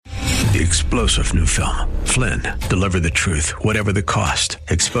The explosive new film, Flynn, deliver the truth, whatever the cost,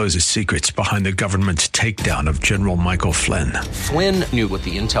 exposes secrets behind the government's takedown of General Michael Flynn. Flynn knew what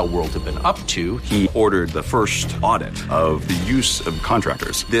the intel world had been up to. He ordered the first audit of the use of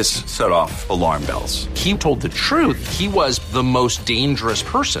contractors. This set off alarm bells. He told the truth. He was the most dangerous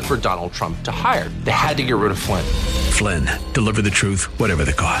person for Donald Trump to hire. They had to get rid of Flynn. Flynn, deliver the truth, whatever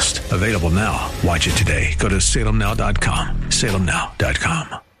the cost. Available now. Watch it today. Go to salemnow.com.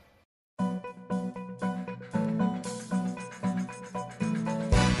 salemnow.com.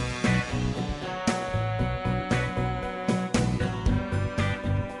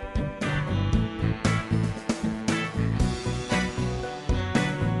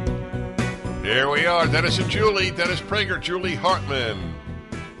 Here we are, Dennis and Julie, Dennis Prager, Julie Hartman.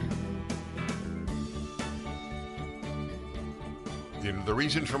 You know the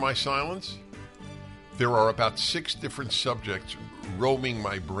reason for my silence? There are about 6 different subjects roaming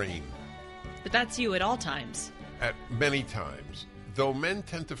my brain. But that's you at all times. At many times. Though men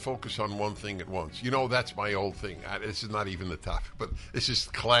tend to focus on one thing at once. You know, that's my old thing. This is not even the topic, but this is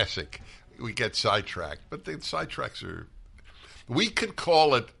classic. We get sidetracked. But the sidetracks are... We could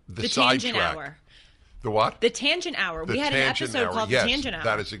call it the Tangent sidetrack. Hour. The what? The Tangent Hour. We had an episode called The Tangent Hour.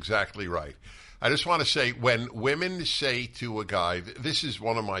 That is exactly right. I just want to say, when women say to a guy, this is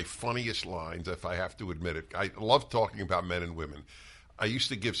one of my funniest lines, if I have to admit it. I love talking about men and women. I used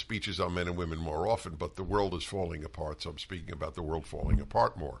to give speeches on men and women more often, but the world is falling apart, so I'm speaking about the world falling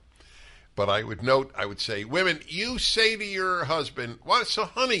apart more. But I would say, women, you say to your husband, "What? So,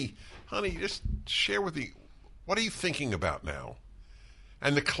 honey, just share with me, what are you thinking about now?"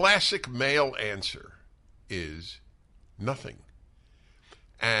 And the classic male answer is nothing.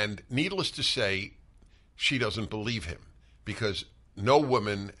 And needless to say, she doesn't believe him because no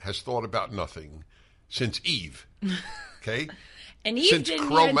woman has thought about nothing since Eve. Okay? And Eve since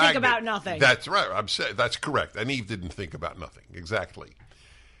didn't even think about nothing. That's right. I'm saying that's correct. And Eve didn't think about nothing. Exactly.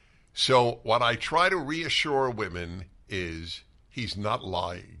 So what I try to reassure women is he's not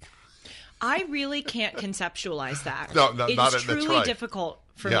lying. I really can't conceptualize that. No, it's not that's truly right. difficult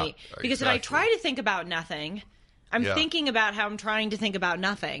for Yeah, me because exactly. if I try to think about nothing, I'm thinking about how I'm trying to think about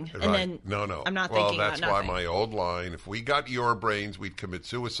nothing, Right. and then no. I'm not thinking about nothing. Well, that's why my old line: if we got your brains, we'd commit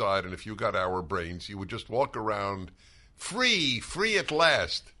suicide, and if you got our brains, you would just walk around free at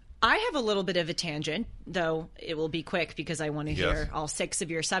last. I have a little bit of a tangent, though it will be quick because I want to hear all 6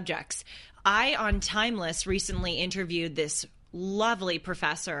 of your subjects. I, on Timeless, recently interviewed this lovely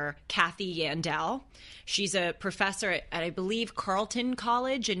professor, Kathy Yandel. She's a professor at, I believe, Carleton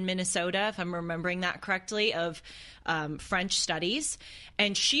College in Minnesota, if I'm remembering that correctly, of French studies.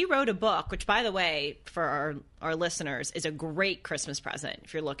 And she wrote a book, which, by the way, for our listeners, is a great Christmas present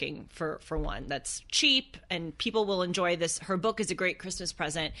if you're looking for one that's cheap and people will enjoy this. Her book is a great Christmas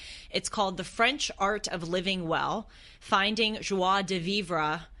present. It's called The French Art of Living Well, Finding Joie de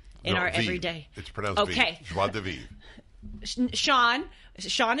Vivre in Our Everyday. It's pronounced okay. Joie de vivre. Sean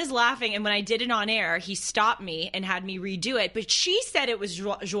is laughing, and when I did it on air, he stopped me and had me redo it. But she said it was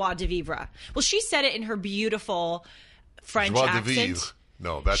joie de vivre. Well, she said it in her beautiful French Joie accent. de vivre.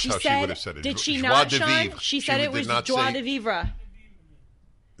 No, that's how she would have said it. Did she joie not, de Sean? vivre. She said it was joie de vivre.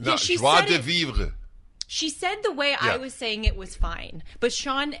 No, Yeah, she joie said de it- vivre. She said the way I was saying it was fine. But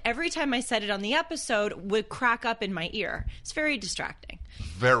Sean, every time I said it on the episode, would crack up in my ear. It's very distracting.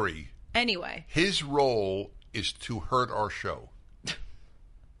 Very. Anyway. His role is to hurt our show.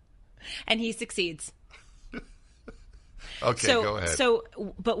 And he succeeds. Okay, go ahead.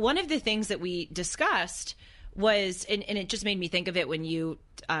 But one of the things that we discussed was, and it just made me think of it when you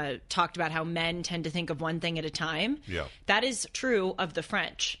talked about how men tend to think of one thing at a time. Yeah. That is true of the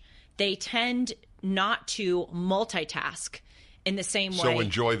French. They tend not to multitask in the same way. So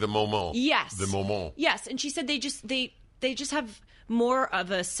enjoy the moment. Yes. The moment. Yes. And she said they just have more of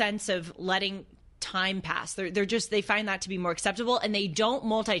a sense of letting time pass. They find that to be more acceptable, and they don't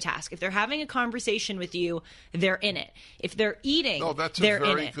multitask. If they're having a conversation with you, they're in it. If they're eating, that's a they're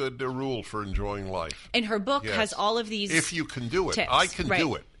very in it. good rule for enjoying life. And her book has all of these. If you can do it, tips. I can Right.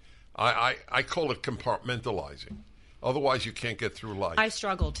 do it. I call it compartmentalizing. Otherwise, you can't get through life. I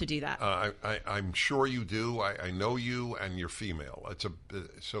struggle to do that. I'm sure you do. I know you, and you're female.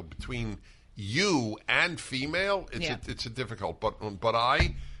 So between you and female, it's a difficult. But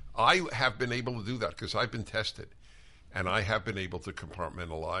I have been able to do that because I've been tested, and I have been able to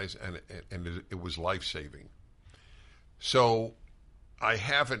compartmentalize, and it was life saving. So I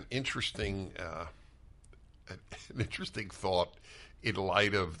have an interesting thought in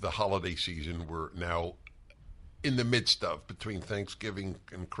light of the holiday season we're now in the midst of, between Thanksgiving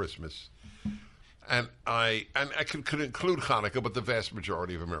and Christmas. And I could include Hanukkah, but the vast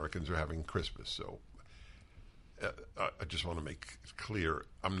majority of Americans are having Christmas. So I just want to make it clear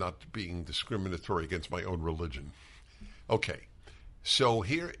I'm not being discriminatory against my own religion. Okay, so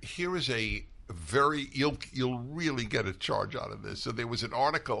here is a very you'll really get a charge out of this. So there was an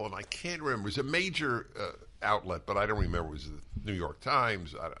article, and I can't remember. It was a major outlet, but I don't remember. It was the New York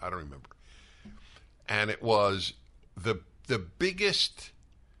Times. I don't remember. And it was the biggest.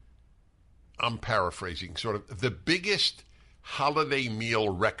 I'm paraphrasing, sort of the biggest holiday meal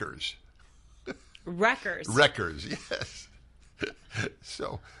wreckers. Wreckers, yes.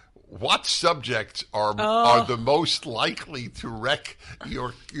 So, what subjects are the most likely to wreck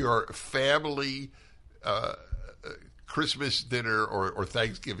your family Christmas dinner or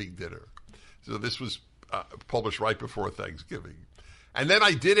Thanksgiving dinner? So this was published right before Thanksgiving, and then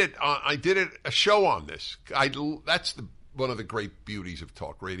I did it a show on this. That's one of the great beauties of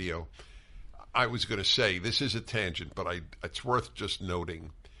talk radio. I was going to say, this is a tangent, but it's worth just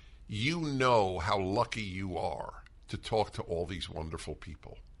noting. You know how lucky you are to talk to all these wonderful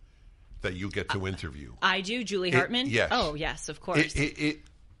people that you get to interview. I do, Julie Hartman? Yes. Oh, yes, of course. It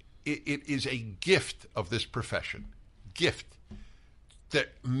is a gift of this profession. Gift. That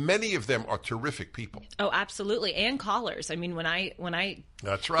many of them are terrific people. Oh, absolutely. And callers. I mean, when I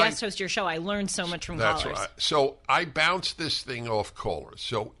That's right. guest host your show, I learned so much from That's callers. Right. So I bounced this thing off callers.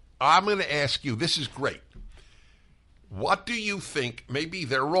 So I'm going to ask you, this is great. What do you think? Maybe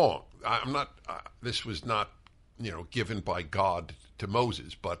they're wrong. I'm not, this was not, given by God to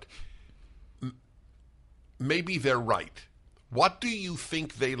Moses, but maybe they're right. What do you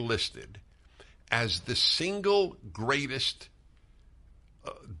think they listed as the single greatest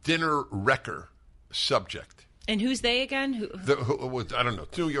dinner wrecker subject? And who's they again? I don't know.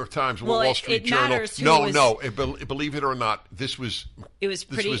 New York Times, well, Wall Street Journal. Matters who No. Believe it or not, this was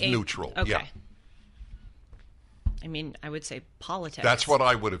neutral. Okay. Yeah. I mean, I would say politics. That's what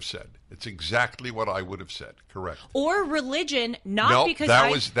I would have said. It's exactly what I would have said. Correct. Or religion, not no, because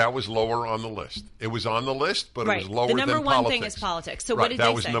that was lower on the list. It was on the list, but right. It was lower than politics. The number one thing is politics. So right. what did they say?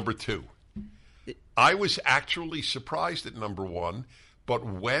 That was number 2. I was actually surprised at number 1, but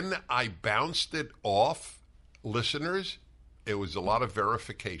when I bounced it off listeners, it was a lot of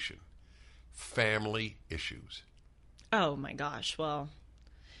verification. Family issues. Oh, my gosh. Well,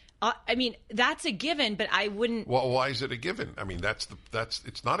 I mean, that's a given, but I wouldn't. Well, why is it a given? I mean,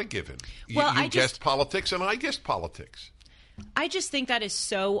 it's not a given. Well, you guessed politics, and I guessed politics. I just think that is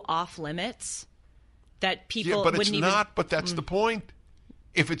so off limits that people but wouldn't it's even. not. But that's the point.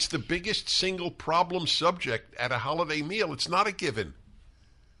 If it's the biggest single problem subject at a holiday meal, it's not a given.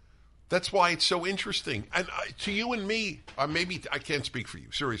 That's why it's so interesting. And to you and me, maybe I can't speak for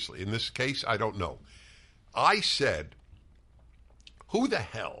you. Seriously, in this case, I don't know. I said, who the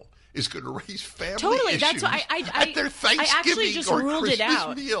hell is going to raise family totally, issues that's why at their Thanksgiving I actually just or ruled Christmas it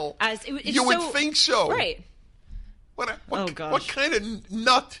out meal? as it's you would think so, right? What kind of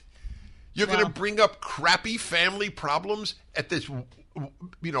nut? You're going to bring up crappy family problems at this,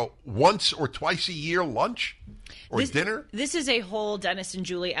 once or twice a year lunch or dinner? This is a whole Dennis and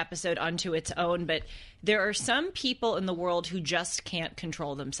Julie episode unto its own, but there are some people in the world who just can't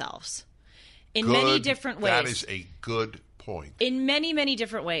control themselves in many different ways. That is a good point. In many, many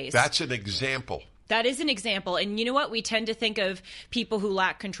different ways. That's an example. That is an example. And you know what? We tend to think of people who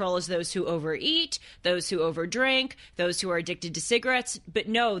lack control as those who overeat, those who overdrink, those who are addicted to cigarettes. But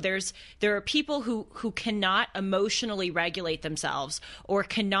no, there are people who cannot emotionally regulate themselves or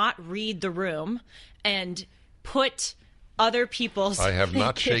cannot read the room and put other people's... I have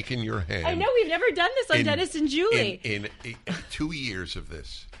not shaken your hand. I know. We've never done this on Dennis and Julie. In 2 years of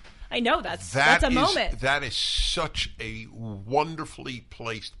this. I know. That's a moment. That is such a wonderfully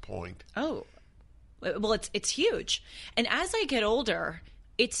placed point. Oh, well, it's huge. And as I get older,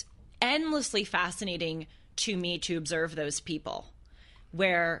 it's endlessly fascinating to me to observe those people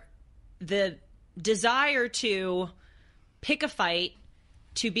where the desire to pick a fight,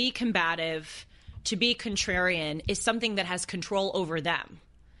 to be combative, to be contrarian is something that has control over them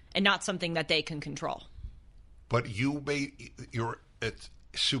and not something that they can control. But it's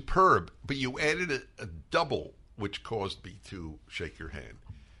superb, but you added a double, which caused me to shake your hand.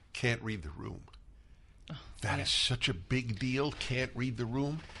 Can't read the room. That is such a big deal. Can't read the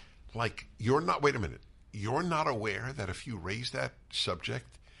room. Like, wait a minute. You're not aware that if you raise that subject,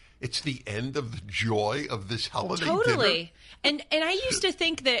 it's the end of the joy of this holiday totally. dinner? And I used to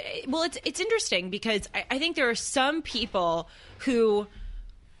think that, well, it's interesting because I think there are some people who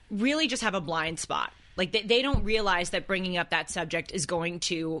really just have a blind spot. Like, they don't realize that bringing up that subject is going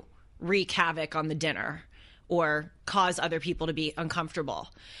to wreak havoc on the dinner or cause other people to be uncomfortable.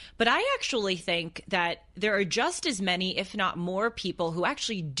 But I actually think that there are just as many, if not more, people who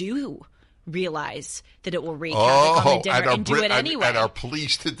actually do realize that it will wreak havoc on the dinner and do it anyway. And our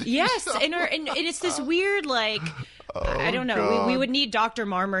police to do yes, so. and it's this weird, like, I don't know. We would need Dr.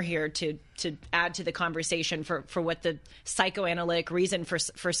 Marmer here to add to the conversation for what the psychoanalytic reason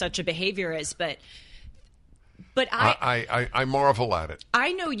for such a behavior is. But I marvel at it.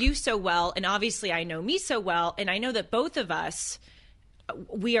 I know you so well, and obviously I know me so well, and I know that both of us,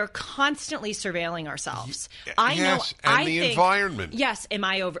 we are constantly surveilling ourselves. The environment. Yes. Am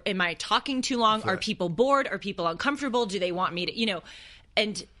I talking too long? Are people bored? Are people uncomfortable? Do they want me to,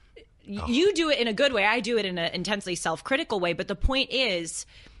 and you do it in a good way. I do it in an intensely self-critical way. But the point is,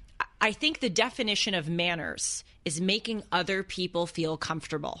 I think the definition of manners is making other people feel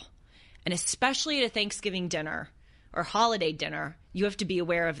comfortable. And especially at a Thanksgiving dinner or holiday dinner, you have to be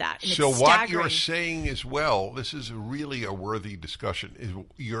aware of that. And so it's what staggering. you're saying as well, this is really a worthy discussion, is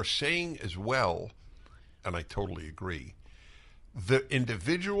you're saying as well, and I totally agree, the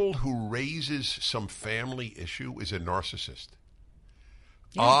individual who raises some family issue is a narcissist.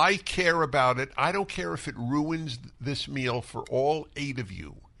 Yeah. I care about it. I don't care if it ruins this meal for all 8 of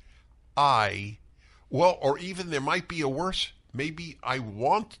you. Or even there might be a worse. Maybe I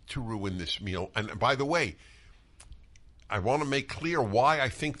want to ruin this meal. And by the way, I want to make clear why I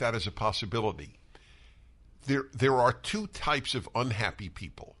think that is a possibility. There are 2 types of unhappy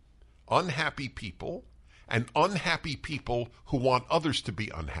people. Unhappy people and unhappy people who want others to be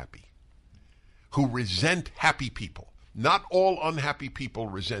unhappy, who resent happy people. Not all unhappy people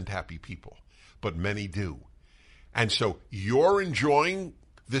resent happy people, but many do. And so you're enjoying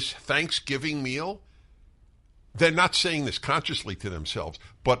this Thanksgiving meal. They're not saying this consciously to themselves,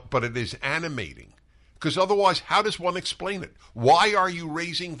 but it is animating. Because otherwise, how does one explain it? Why are you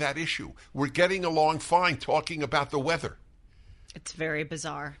raising that issue? We're getting along fine talking about the weather. It's very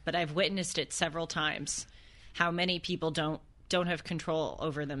bizarre, but I've witnessed it several times, how many people don't have control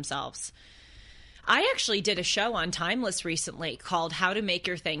over themselves. I actually did a show on Timeless recently called How to Make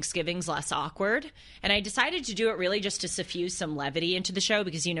Your Thanksgivings Less Awkward. And I decided to do it really just to suffuse some levity into the show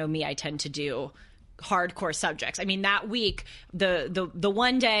because, you know me, I tend to do hardcore subjects. I mean, that week, the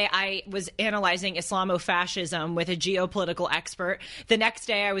one day I was analyzing Islamofascism with a geopolitical expert. The next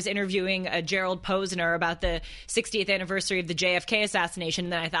day I was interviewing Gerald Posner about the 60th anniversary of the JFK assassination.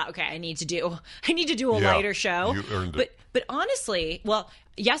 And then I thought, okay, I need to do a lighter show. You earned it. But honestly, well,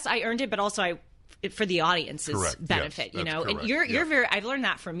 yes, I earned it, but also for the audience's correct. benefit, yes, and correct. you're very. I've learned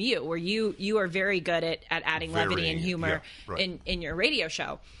that from you, where you are very good at adding levity and humor in your radio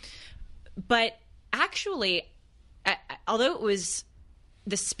show. But actually, although it was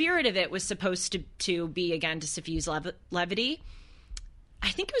the spirit of it was supposed to be again to suffuse levity, I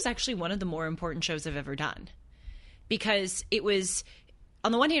think it was actually one of the more important shows I've ever done because it was,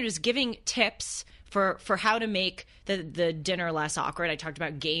 on the one hand, it was giving tips for how to make the dinner less awkward. I talked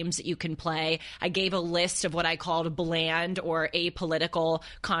about games that you can play. I gave a list of what I called bland or apolitical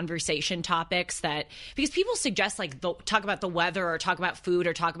conversation topics that, because people suggest talk about the weather or talk about food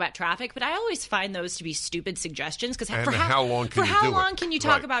or talk about traffic, but I always find those to be stupid suggestions because how long can you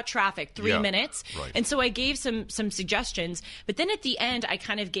talk about traffic? 3 minutes? Right. And so I gave some suggestions, but then at the end I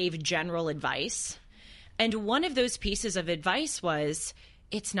kind of gave general advice. And one of those pieces of advice was,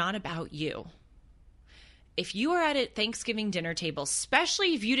 it's not about you. If you are at a Thanksgiving dinner table,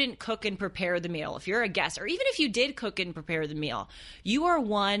 especially if you didn't cook and prepare the meal, if you're a guest, or even if you did cook and prepare the meal, you are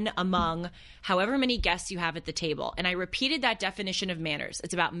one among however many guests you have at the table. And I repeated that definition of manners.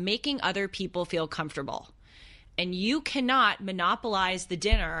 It's about making other people feel comfortable. And you cannot monopolize the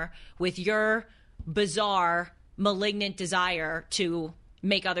dinner with your bizarre, malignant desire to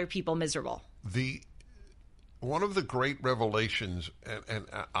make other people miserable. One of the great revelations, and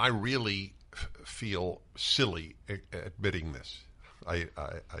I really feel silly admitting this. I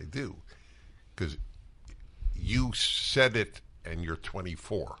do. Because you said it and you're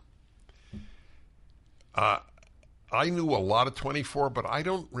 24. I knew a lot of 24, but I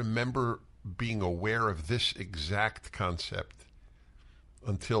don't remember being aware of this exact concept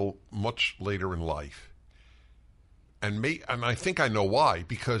until much later in life. And I think I know why,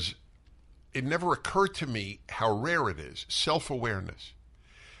 because it never occurred to me how rare it is, self-awareness.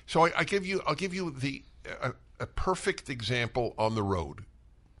 So I'll give you a perfect example on the road.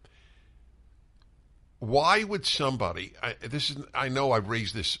 Why would somebody? I know I've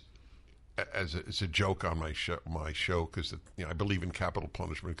raised this as a joke on my show because I believe in capital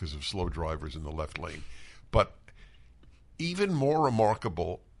punishment because of slow drivers in the left lane. But even more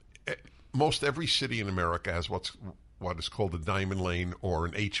remarkable, most every city in America has what's what is called a diamond lane or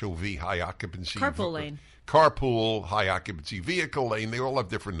an HOV, high occupancy. Carpool lane. Carpool, high occupancy vehicle lane. They all have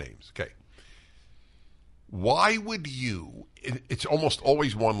different names. Okay. Why would you, it's almost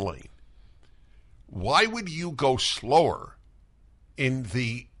always one lane. Why would you go slower in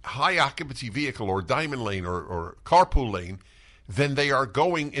the high occupancy vehicle or diamond lane or carpool lane than they are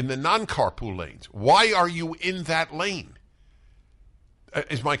going in the non-carpool lanes? Why are you in that lane?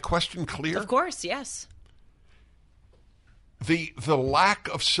 Is my question clear? Of course, yes. The lack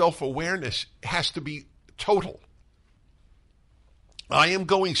of self-awareness has to be total. I am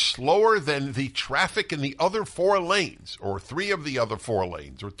going slower than the traffic in the other 4 lanes, or 3 of the other 4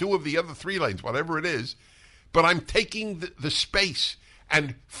 lanes, or 2 of the other 3 lanes, whatever it is, but I'm taking the space,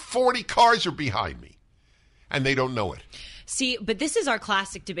 and 40 cars are behind me, and they don't know it. See, but this is our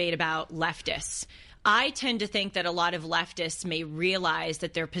classic debate about leftists. I tend to think that a lot of leftists may realize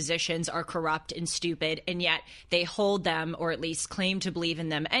that their positions are corrupt and stupid, and yet they hold them, or at least claim to believe in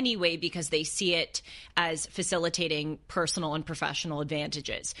them anyway, because they see it as facilitating personal and professional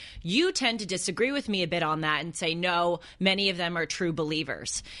advantages. You tend to disagree with me a bit on that and say, no, many of them are true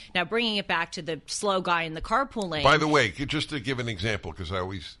believers. Now, bringing it back to the slow guy in the carpool lane. By the way, just to give an example, because I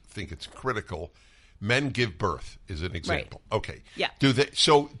always think it's critical, men give birth is an example. Right. Okay. Yeah. Do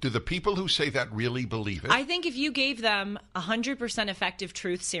the people who say that really believe it? I think if you gave them 100% effective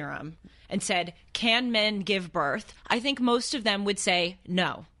truth serum and said, can men give birth? I think most of them would say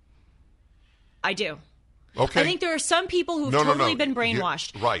no. I do. Okay. I think there are some people who've totally been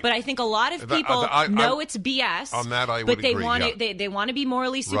brainwashed. Yeah, right. But I think a lot of people know it's BS. On that, I would but they agree. want Yeah. to. They want to be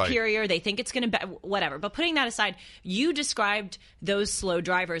morally superior. Right. They think it's going to be whatever. But putting that aside, you described those slow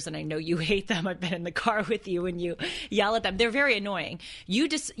drivers, and I know you hate them. I've been in the car with you, and you yell at them. They're very annoying.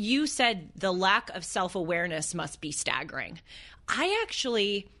 You said the lack of self-awareness must be staggering.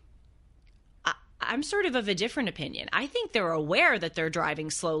 I'm sort of a different opinion. I think they're aware that they're driving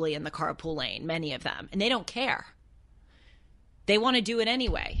slowly in the carpool lane, many of them, and they don't care. They want to do it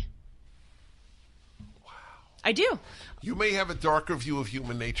anyway. Wow. I do. You may have a darker view of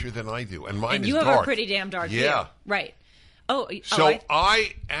human nature than I do, and mine and is you have dark. a pretty damn dark view. Yeah. Right. So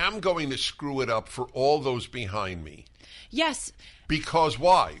I am going to screw it up for all those behind me. Yes. Because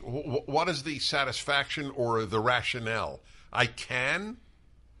why? What is the satisfaction or the rationale? I can.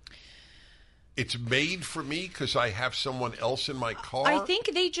 It's made for me because I have someone else in my car? I think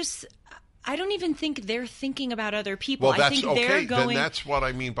I don't even think they're thinking about other people. Well, that's I think okay. they're going. Then that's what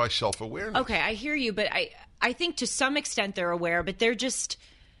I mean by self-awareness. Okay, I hear you, but I think to some extent they're aware, but they're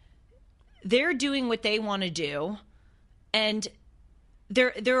doing what they want to do, and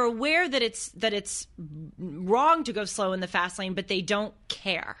they're aware that it's wrong to go slow in the fast lane, but they don't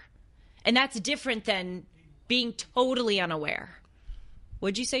care, and that's different than being totally unaware.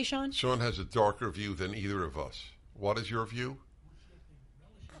 What'd you say, Sean? Sean has a darker view than either of us. What is your view?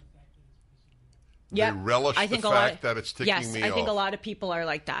 Yeah, they relish the fact that it's ticking me off. Yes, I think a lot of people are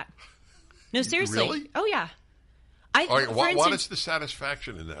like that. No, seriously. Really? Oh, yeah. All right, what is the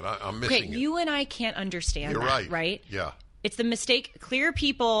satisfaction in that? I'm missing it. Okay, you and I can't understand that, right? Yeah. It's the mistake. Clear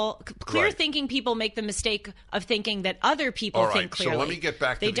thinking people make the mistake of thinking that other people think clearly. So let me get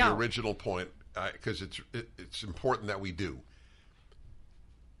back to the don't. original point, because it's important that we do.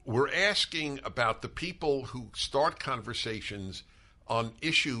 We're asking about the people who start conversations on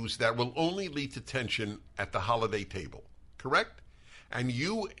issues that will only lead to tension at the holiday table, correct? And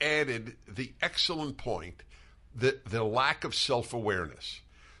you added the excellent point, the lack of self-awareness.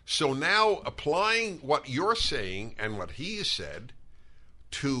 So now applying what you're saying and what he has said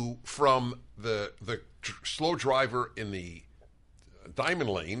from the slow driver in the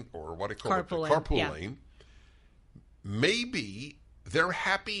diamond lane, or what do you call it, the carpool lane, maybe they're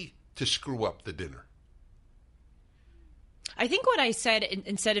happy to screw up the dinner. I think what I said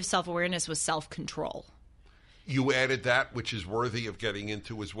instead of self-awareness was self-control. You added that, which is worthy of getting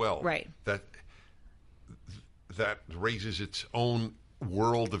into as well. Right. That raises its own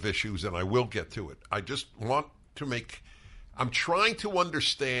world of issues, and I will get to it. I just want to I'm trying to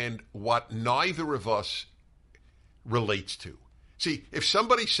understand what neither of us relates to. See, if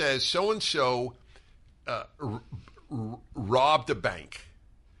somebody says so-and-so robbed a bank,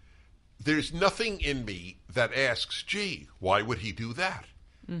 there's nothing in me that asks, gee, why would he do that?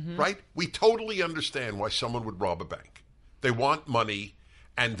 Mm-hmm. Right? We totally understand why someone would rob a bank. They want money,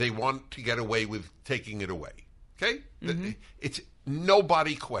 and they want to get away with taking it away. Okay? Mm-hmm. It's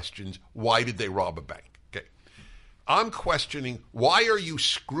nobody questions why did they rob a bank. Okay? I'm questioning, why are you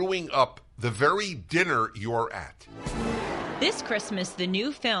screwing up the very dinner you're at? This Christmas, the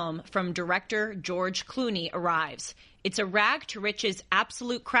new film from director George Clooney arrives. It's a rag to riches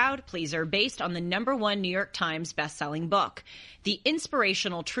absolute crowd pleaser based on the #1 New York Times bestselling book. The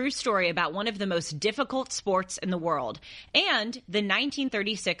inspirational true story about one of the most difficult sports in the world and the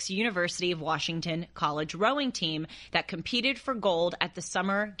 1936 University of Washington college rowing team that competed for gold at the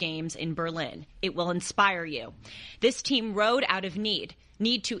Summer Games in Berlin. It will inspire you. This team rowed out of need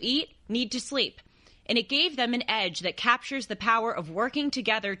to eat, need to sleep. And it gave them an edge that captures the power of working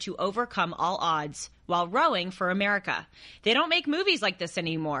together to overcome all odds while rowing for America. They don't make movies like this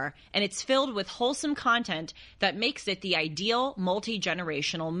anymore, and it's filled with wholesome content that makes it the ideal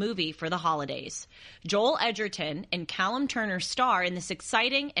multi-generational movie for the holidays. Joel Edgerton and Callum Turner star in this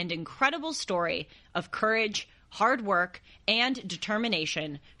exciting and incredible story of courage, hard work, and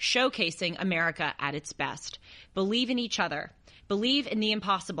determination, showcasing America at its best. Believe in each other. Believe in the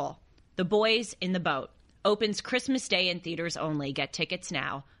impossible. The Boys in the Boat opens Christmas Day in theaters only. Get tickets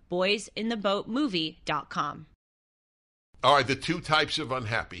now. boysintheboatmovie.com. All right, the two types of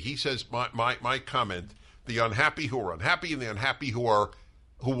unhappy. He says, my comment, the unhappy who are unhappy and the unhappy who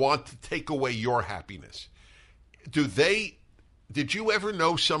want to take away your happiness. Did you ever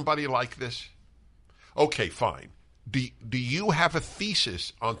know somebody like this? Okay, fine. Do you have a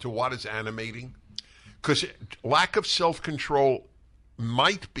thesis onto what is animating? Because lack of self-control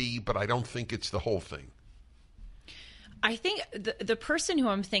might be, but I don't think it's the whole thing. I think the person who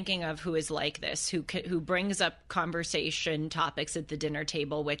I'm thinking of who is like this, who brings up conversation topics at the dinner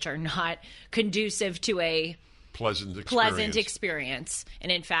table which are not conducive to a pleasant experience,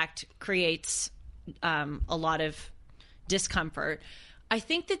 and in fact creates a lot of discomfort. I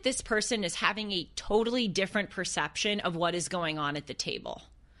think that this person is having a totally different perception of what is going on at the table.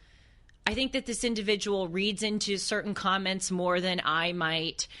 I think that this individual reads into certain comments more than I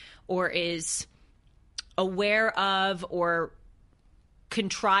might, or is aware of or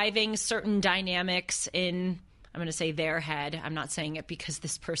contriving certain dynamics in, I'm going to say their head. I'm not saying it because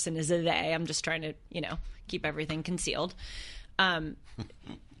this person is a they. I'm just trying to, keep everything concealed. I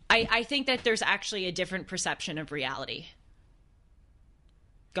think that there's actually a different perception of reality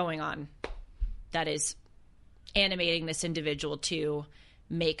going on that is animating this individual to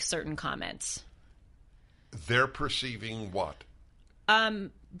make certain comments. They're perceiving what?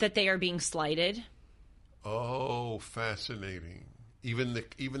 That they are being slighted. Oh, fascinating. Even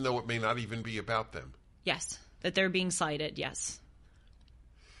though it may not even be about them. Yes, that they're being slighted, yes.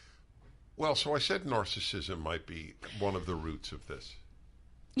 Well, so I said narcissism might be one of the roots of this.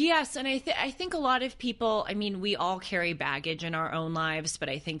 Yes, and I think a lot of people, we all carry baggage in our own lives, but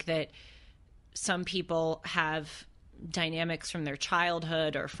I think that some people have dynamics from their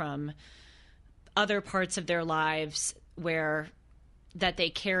childhood or from other parts of their lives that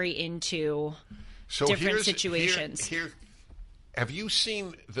they carry into different situations. Have you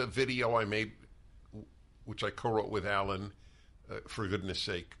seen the video I made, which I co-wrote with Alan, for goodness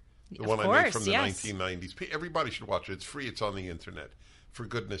sake? The one I made from the 1990s. Everybody should watch it. It's free. It's on the internet. For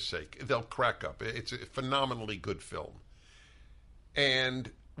goodness sake. They'll crack up. It's a phenomenally good film.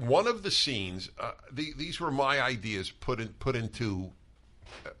 And one of the scenes, these were my ideas put into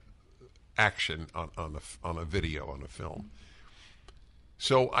action on a video, on a film.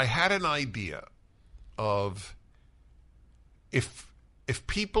 So I had an idea of if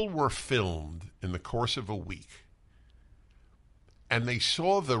people were filmed in the course of a week and they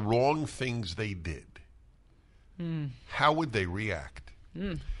saw the wrong things they did, how would they react?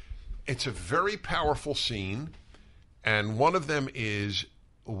 It's a very powerful scene, and one of them is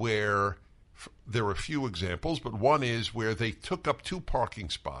where there are a few examples, but one is where they took up 2 parking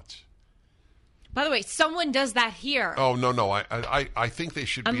spots. By the way, someone does that here. Oh, no. I think they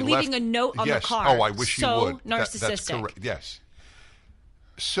should be left. I'm leaving a note on the car. Oh, I wish you would. Narcissistic. That's correct. Yes.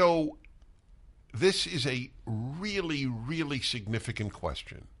 So this is a really, really significant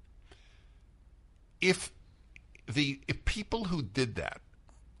question. If people who did that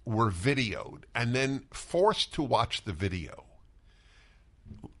were videoed and then forced to watch the video,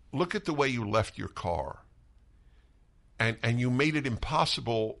 look at the way you left your car, and you made it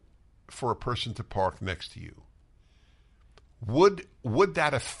impossible for a person to park next to you, would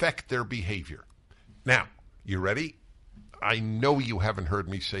that affect their behavior? Now, you ready? I know you haven't heard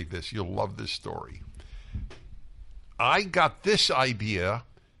me say this. You'll love this story. I got this idea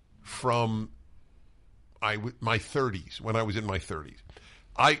from my 30s, when I was in my 30s.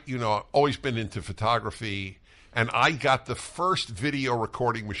 I've always been into photography, and I got the first video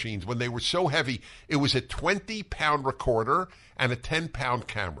recording machines when they were so heavy. It was a 20-pound recorder and a 10-pound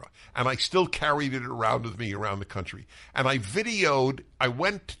camera, and I still carried it around with me around the country. And I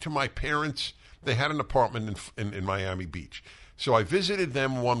went to my parents' They had an apartment in Miami Beach. So I visited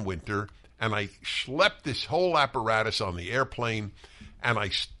them one winter, and I schlepped this whole apparatus on the airplane, and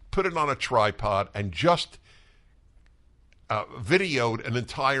I put it on a tripod and just videoed an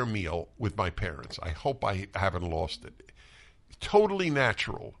entire meal with my parents. I hope I haven't lost it. Totally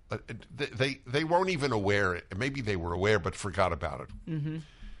natural. They weren't even aware. Maybe they were aware but forgot about it. Mm-hmm.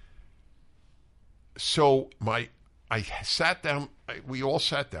 So I sat down. We all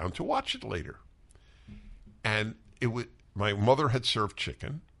sat down to watch it later, and it was my mother had served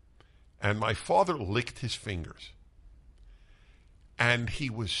chicken, and my father licked his fingers, and he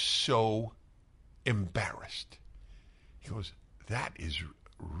was so embarrassed. He goes, "That is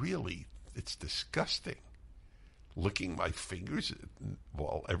really, it's disgusting. Licking my fingers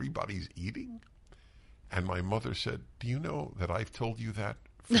while everybody's eating." And my mother said, "Do you know that I've told you that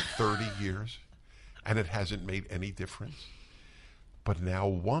for 30 years and it hasn't made any difference?" But now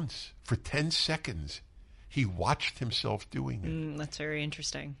once, for 10 seconds, he watched himself doing it. That's very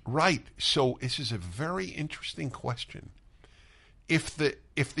interesting. Right. So this is a very interesting question. If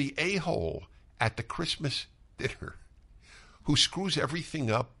the a-hole at the Christmas dinner who screws everything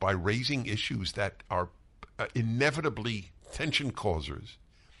up by raising issues that are inevitably tension causers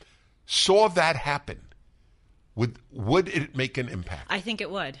saw that happen, would it make an impact? I think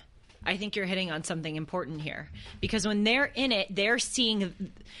it would. I think you're hitting on something important here, because when they're in it, they're seeing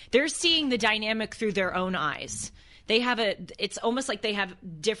the dynamic through their own eyes. It's almost like they have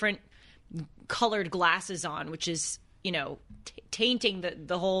different colored glasses on, which is, tainting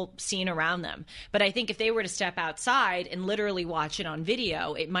the whole scene around them. But I think if they were to step outside and literally watch it on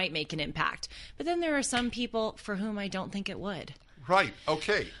video, it might make an impact. But then there are some people for whom I don't think it would. Right.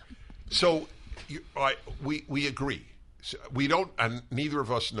 Okay. So we agree. So we don't, and neither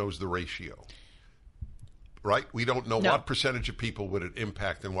of us knows the ratio. Right? We don't know what percentage of people would it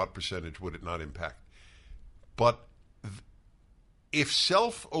impact and what percentage would it not impact. But if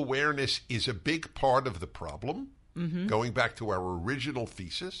self-awareness is a big part of the problem, going back to our original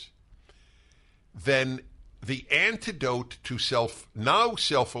thesis, then the antidote to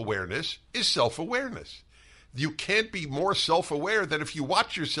self-awareness is self-awareness. You can't be more self-aware than if you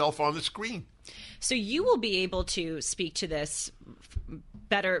watch yourself on the screen. So you will be able to speak to this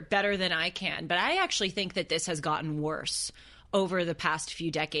better than I can, but I actually think that this has gotten worse over the past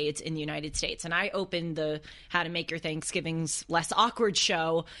few decades in the United States. And I opened the How to Make Your Thanksgivings Less Awkward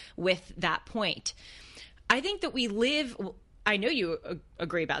show with that point. I think that I know you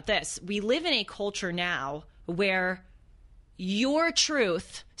agree about this, we live in a culture now where your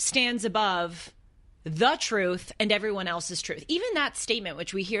truth stands above the truth and everyone else's truth. Even that statement,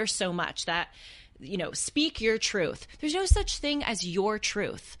 which we hear so much, that, speak your truth. There's no such thing as your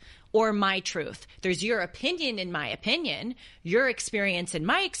truth or my truth. There's your opinion and my opinion, your experience and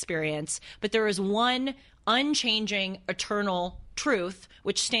my experience, but there is one unchanging, eternal truth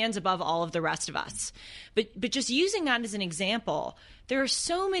which stands above all of the rest of us. But just using that as an example, there are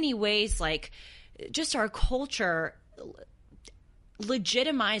so many ways, like just our culture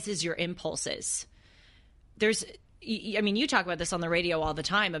legitimizes your impulses. You talk about this on the radio all the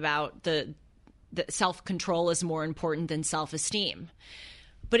time about the self-control is more important than self-esteem.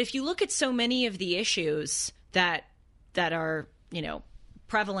 But if you look at so many of the issues that are,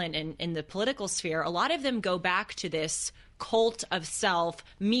 prevalent in the political sphere, a lot of them go back to this cult of self,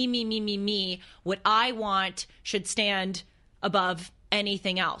 me, what I want should stand above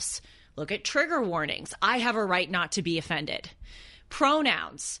anything else. Look at trigger warnings. I have a right not to be offended.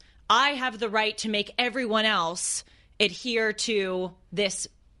 Pronouns. I have the right to make everyone else adhere to this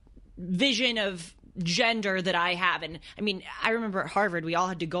vision of gender that I have. And I remember at Harvard, we all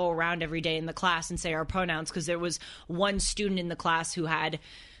had to go around every day in the class and say our pronouns, because there was one student in the class who had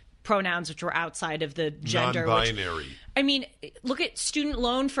pronouns which were outside of the gender. Non-binary. Look at student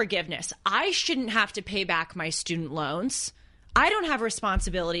loan forgiveness. I shouldn't have to pay back my student loans. I don't have a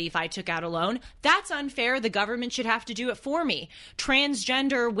responsibility if I took out a loan. That's unfair. The government should have to do it for me.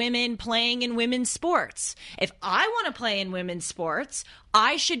 Transgender women playing in women's sports. If I want to play in women's sports,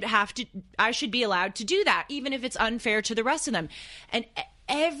 I should be allowed to do that, even if it's unfair to the rest of them. And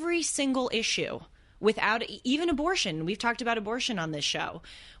every single issue, without even abortion. We've talked about abortion on this show.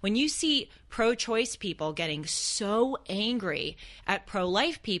 When you see pro-choice people getting so angry at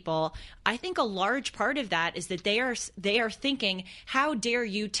pro-life people, I think a large part of that is that they are thinking, how dare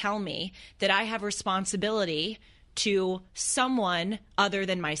you tell me that I have responsibility to someone other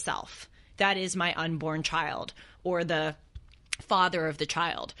than myself? That is my unborn child, or the father of the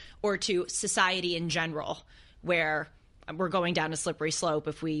child, or to society in general, where we're going down a slippery slope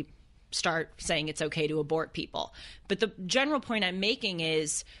if we start saying it's okay to abort people. But the general point I'm making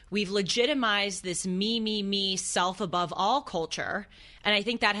is we've legitimized this me, self above all culture. And I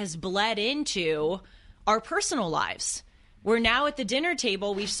think that has bled into our personal lives. We're now at the dinner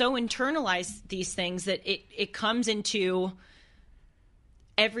table. We've so internalized these things that it comes into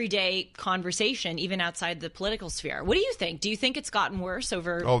everyday conversation, even outside the political sphere. What do you think? Do you think it's gotten worse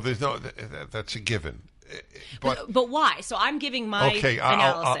over? Oh, there's no. That's a given. But why? So I'm giving my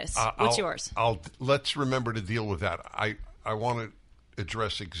analysis. What's yours? Let's remember to deal with that. I want to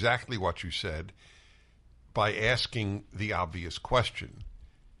address exactly what you said by asking the obvious question.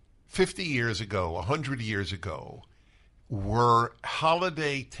 50 years ago, 100 years ago, were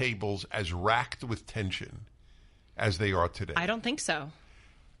holiday tables as racked with tension as they are today? I don't think so.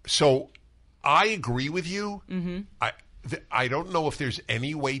 So I agree with you. Mm-hmm. I don't know if there's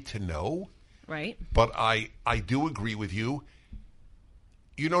any way to know. Right. But I do agree with you.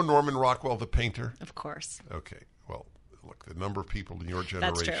 You know Norman Rockwell, the painter? Of course. Okay. Well, look, the number of people in your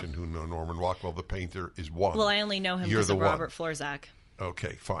generation who know Norman Rockwell, the painter, is one. Well, I only know him because of Robert Florzak.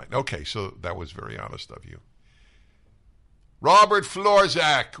 Okay, fine. Okay, so that was very honest of you. Robert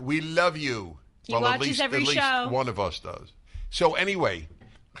Florzak, we love you. He watches every show. At least one of us does. So anyway,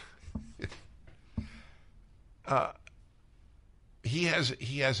 he has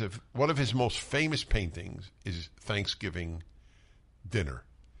one of his most famous paintings is Thanksgiving dinner,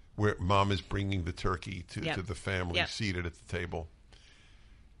 where mom is bringing the turkey to the family seated at the table.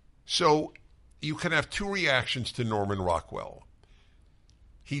 So you can have two reactions to Norman Rockwell.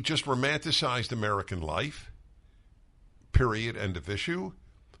 He just romanticized American life, period, end of issue.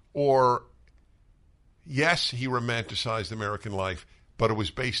 Or, yes, he romanticized American life, but it was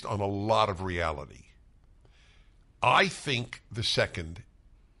based on a lot of reality. I think the second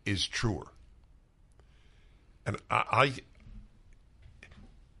is truer. And I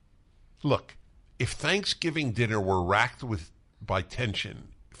look, if Thanksgiving dinner were racked by tension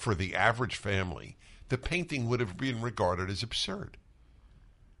for the average family, the painting would have been regarded as absurd.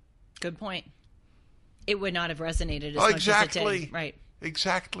 Good point. It would not have resonated as much as it did. Right.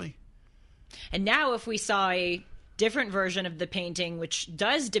 Exactly. And now if we saw a different version of the painting, which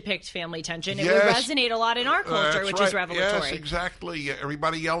does depict family tension, it would resonate a lot in our culture, which is revelatory. Yes, exactly.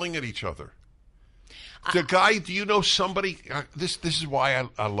 Everybody yelling at each other. The guy, do you know somebody? This is why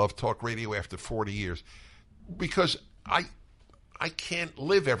I love talk radio after 40 years, because I can't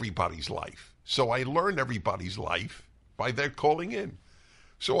live everybody's life. So I learn everybody's life by their calling in.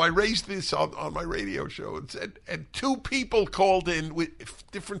 So I raised this on my radio show and said, and two people called in with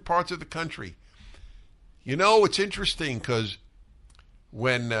different parts of the country. You know, it's interesting because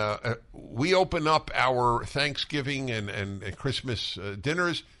when we open up our Thanksgiving and Christmas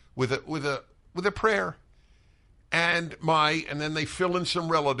dinners with a prayer, and then they fill in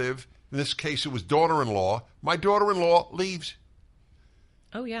some relative. In this case, it was daughter-in-law. My daughter-in-law leaves.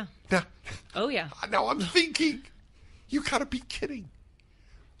 Oh yeah. Now I'm thinking, you got to be kidding.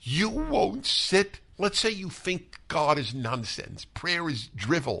 You won't sit. Let's say you think God is nonsense, prayer is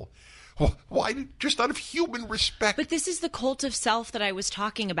drivel. Well, why? Just out of human respect. But this is the cult of self that I was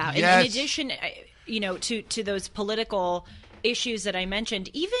talking about. Yes. And in addition, to those political issues that I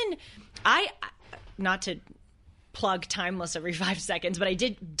mentioned, even not to plug Timeless every 5 seconds, but I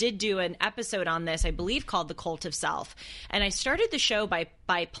did do an episode on this, I believe, called The Cult of Self. And I started the show by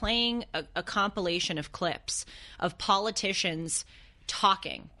playing a compilation of clips of politicians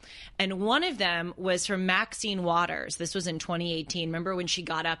talking. And one of them was from Maxine Waters. This was in 2018. Remember when she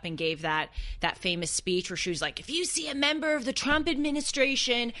got up and gave that famous speech where she was like, if you see a member of the Trump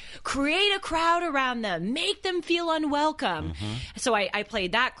administration, create a crowd around them, make them feel unwelcome. Mm-hmm. So I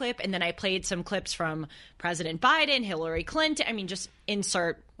played that clip, and then I played some clips from President Biden, Hillary Clinton. I mean, just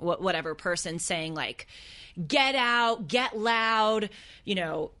insert whatever person saying like, get out, get loud,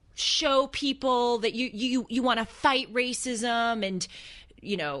 show people that you want to fight racism and,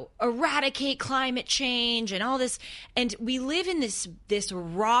 eradicate climate change and all this. And we live in this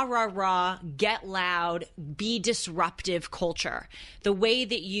rah, get loud, be disruptive culture. The way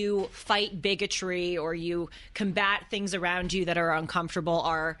that you fight bigotry or you combat things around you that are uncomfortable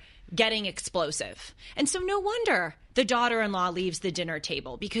are getting explosive. And so no wonder the daughter-in-law leaves the dinner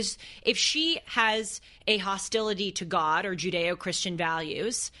table, because if she has a hostility to God or Judeo-Christian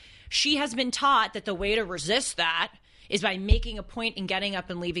values, she has been taught that the way to resist that is by making a point and getting up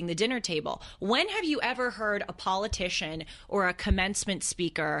and leaving the dinner table. When have you ever heard a politician or a commencement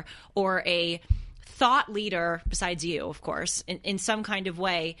speaker or a thought leader, besides you, of course, in some kind of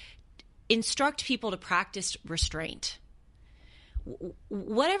way, instruct people to practice restraint?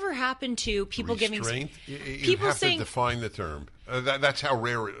 Whatever happened to people restraint? giving... You have to define the term. That's how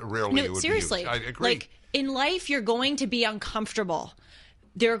rarely it would seriously. be used. I agree. Like, in life, you're going to be uncomfortable.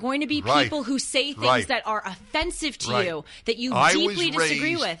 There are going to be people who say things that are offensive to you, that you deeply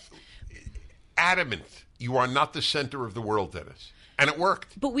disagree with. Adamant. You are not the center of the world, Dennis. And it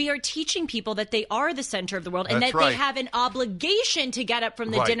worked. But we are teaching people that they are the center of the world and that they have an obligation to get up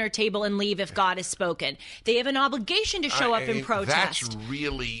from the dinner table and leave if God has spoken. They have an obligation to show up and protest. That's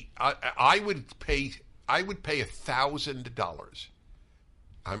really... I would pay $1,000.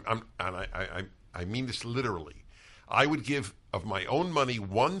 I mean this literally. I would give of my own money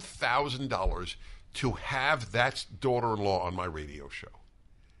 $1,000 to have that daughter-in-law on my radio show.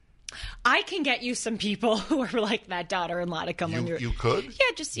 I can get you some people who are like that daughter-in-law to come on your... You could?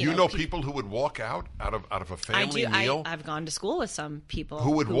 Yeah, just, you know people who would walk out of a family meal? I've gone to school with some people.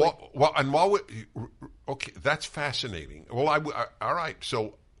 Who would walk... Well, and while okay, that's fascinating. Well, all right,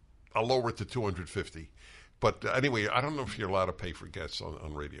 so I'll lower it to $250. But anyway, I don't know if you're allowed to pay for guests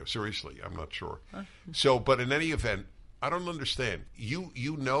on radio. Seriously, I'm not sure. So, but in any event, I don't understand. You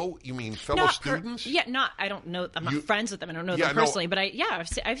mean fellow students? I don't know. I'm not friends with them. I don't know them personally. But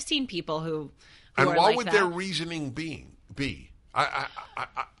I've seen people who and are what like would that. their reasoning be?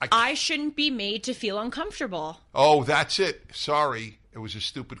 I shouldn't be made to feel uncomfortable. Oh, that's it. Sorry. It was a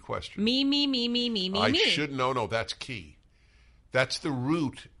stupid question. Me. I should know. That's key. That's the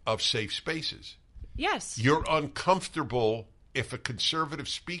root of safe spaces. Yes. You're uncomfortable if a conservative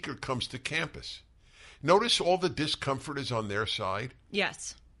speaker comes to campus. Notice all the discomfort is on their side.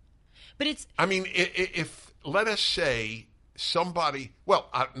 Yes. But it's... I mean, if let us say somebody... Well,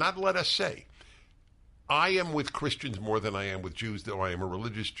 not let us say. I am with Christians more than I am with Jews, though I am a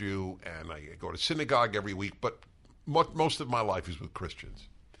religious Jew, and I go to synagogue every week, but most of my life is with Christians.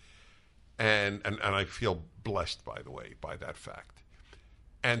 And I feel blessed, by the way, by that fact.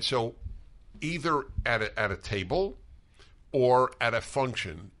 And so either at a table or at a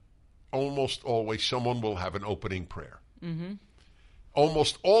function, almost always someone will have an opening prayer. Mm-hmm.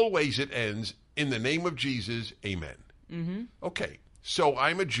 Almost always it ends, in the name of Jesus, amen. Mm-hmm. Okay, so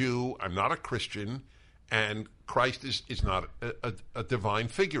I'm a Jew, I'm not a Christian, and Christ is not a divine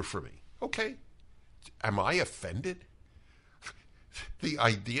figure for me. Okay, am I offended? The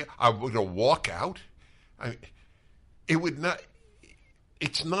idea I'm going to walk out? It would not...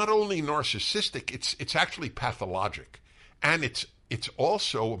 It's not only narcissistic, it's actually pathologic. And it's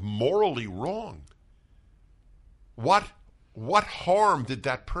also morally wrong. What harm did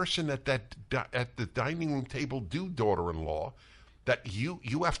that person at the dining room table do, daughter-in-law, that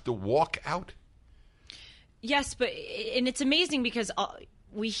you have to walk out? Yes, and it's amazing because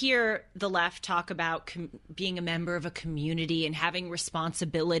we hear the left talk about being a member of a community and having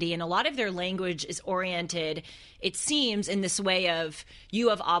responsibility, and a lot of their language is oriented, it seems, in this way of you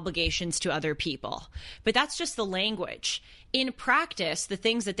have obligations to other people. But that's just the language. In practice, the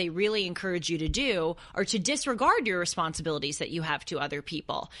things that they really encourage you to do are to disregard your responsibilities that you have to other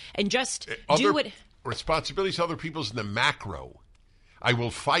people and just do what... Responsibilities to other people's in the macro. I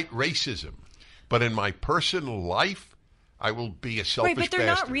will fight racism, but in my personal life, I will be a selfish bastard. Right, but they're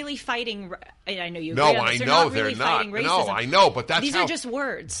not really fighting. I know you agree on this. They're not really fighting racism. No, I know, but that's These are just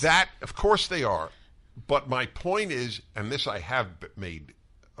words. Of course they are. But my point is, and this I have made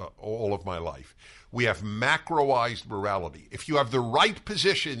all of my life, we have macroized morality. If you have the right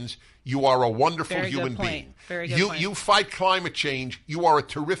positions, you are a wonderful human being. Very good point. You fight climate change, you are a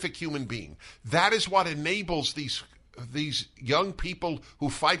terrific human being. That is what enables these young people who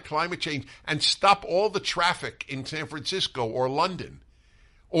fight climate change and stop all the traffic in San Francisco or London,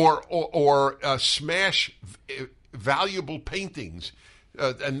 or smash valuable paintings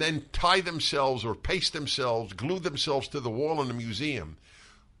and then tie themselves or paste themselves, glue themselves to the wall in a museum.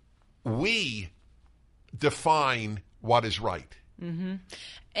 We define what is right. Mm-hmm.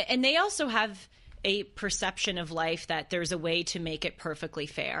 And they also have a perception of life that there's a way to make it perfectly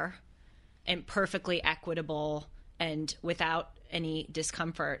fair and perfectly equitable and without any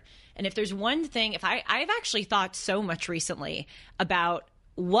discomfort. And if there's one thing, I've actually thought so much recently about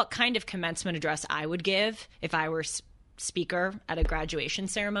what kind of commencement address I would give if I were speaker at a graduation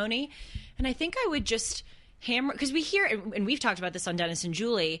ceremony. And I think I would just hammer, because we hear, and we've talked about this on Dennis and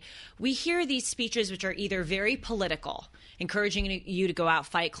Julie, we hear these speeches which are either very political, encouraging you to go out,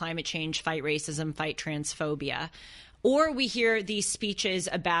 fight climate change, fight racism, fight transphobia, or we hear these speeches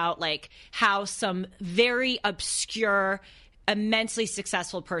about like how some very obscure, immensely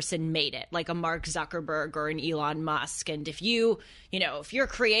successful person made it, like a Mark Zuckerberg or an Elon Musk. And if if you're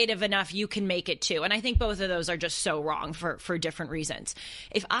creative enough, you can make it too. And I think both of those are just so wrong for different reasons.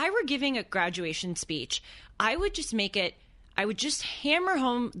 If I were giving a graduation speech, I would just hammer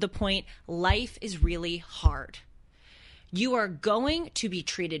home the point, life is really hard. You are going to be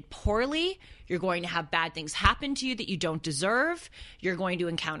treated poorly. You're going to have bad things happen to you that you don't deserve. You're going to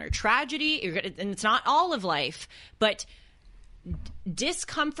encounter tragedy. And it's not all of life, but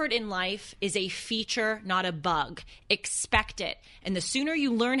discomfort in life is a feature, not a bug. Expect it. And the sooner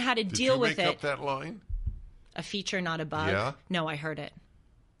you learn how to deal with it. Did you make up that line? A feature, not a bug? Yeah. No, I heard it.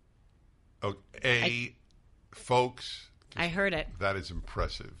 Oh, folks. I heard it. That is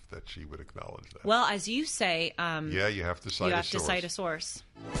impressive that she would acknowledge that. Well, as you say, yeah, you have to cite a source.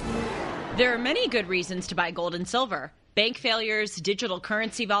 There are many good reasons to buy gold and silver. Bank failures, digital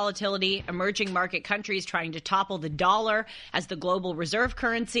currency volatility, emerging market countries trying to topple the dollar as the global reserve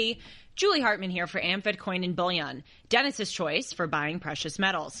currency. Julie Hartman here for AmFed Coin and Bullion, Dennis's choice for buying precious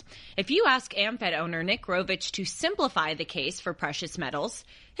metals. If you ask AmFed owner Nick Rovich to simplify the case for precious metals,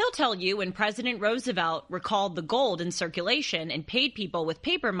 he'll tell you when President Roosevelt recalled the gold in circulation and paid people with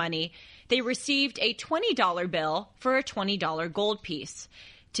paper money, they received a $20 bill for a $20 gold piece.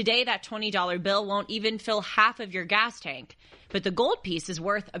 Today, that $20 bill won't even fill half of your gas tank, but the gold piece is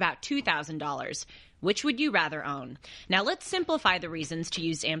worth about $2,000. Which would you rather own? Now, let's simplify the reasons to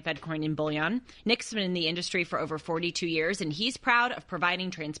use AmFed Coin and Bullion. Nick's been in the industry for over 42 years, and he's proud of providing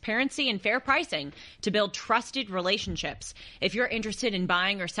transparency and fair pricing to build trusted relationships. If you're interested in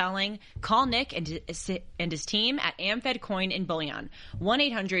buying or selling, call Nick and his team at AmFed Coin and Bullion,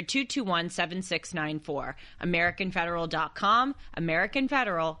 1-800-221-7694, AmericanFederal.com,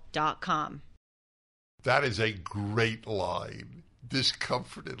 AmericanFederal.com. That is a great line.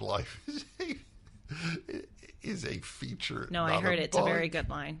 Discomfort in life is a feature. No, I heard it. It's a very good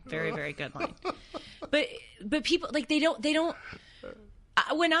line. Very, very good line. But people like they don't.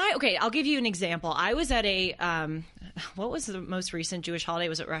 I'll give you an example. I was at a what was the most recent Jewish holiday?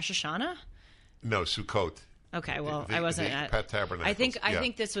 Was it Rosh Hashanah? No, Sukkot. Okay, well, I wasn't at Pet Tabernacles. I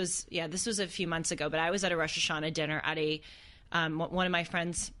think this was a few months ago. But I was at a Rosh Hashanah dinner at a one of my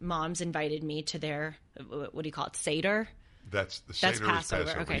friends' moms invited me to their what do you call it, Seder. That's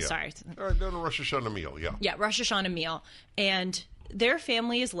Passover. Okay, yeah. Sorry. They're a Rosh Hashanah meal, yeah. Yeah, Rosh Hashanah meal. And their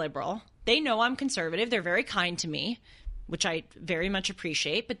family is liberal. They know I'm conservative. They're very kind to me, which I very much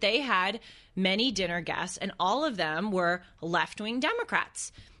appreciate. But they had many dinner guests, and all of them were left-wing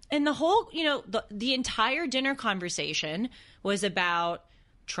Democrats. And the whole, the entire dinner conversation was about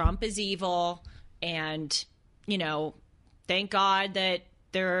Trump is evil and, thank God that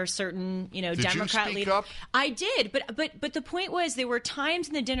there are certain, Democrat leaders. Up? I did, but the point was there were times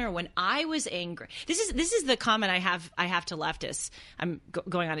in the dinner when I was angry. This is the comment I have to leftists. I'm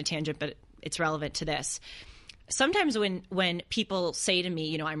going on a tangent, but it's relevant to this. Sometimes when people say to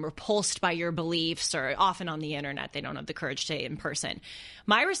me, I'm repulsed by your beliefs, or often on the internet, they don't have the courage to say it in person.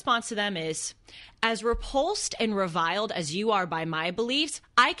 My response to them is, as repulsed and reviled as you are by my beliefs,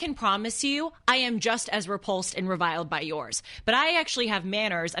 I can promise you I am just as repulsed and reviled by yours. But I actually have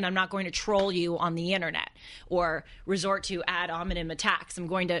manners, and I'm not going to troll you on the internet or resort to ad hominem attacks. I'm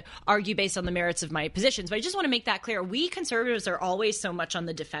going to argue based on the merits of my positions. But I just want to make that clear. We conservatives are always so much on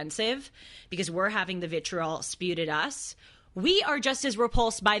the defensive because we're having the vitriol spewed at us. We are just as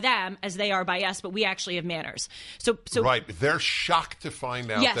repulsed by them as they are by us, but we actually have manners. So right, they're shocked to find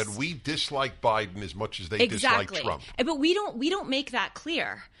out that we dislike Biden as much as they dislike Trump. But we don't make that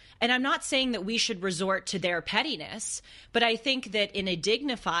clear. And I'm not saying that we should resort to their pettiness, but I think that in a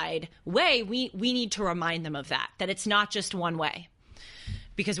dignified way, we need to remind them of that it's not just one way,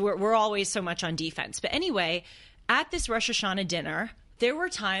 because we're always so much on defense. But anyway, at this Rosh Hashanah dinner, there were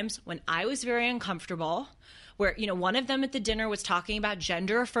times when I was very uncomfortable, where, one of them at the dinner was talking about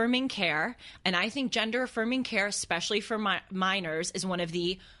gender-affirming care. And I think gender-affirming care, especially for minors, is one of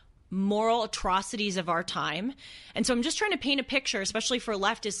the moral atrocities of our time. And so I'm just trying to paint a picture, especially for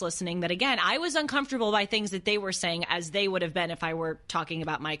leftists listening, that, again, I was uncomfortable by things that they were saying, as they would have been if I were talking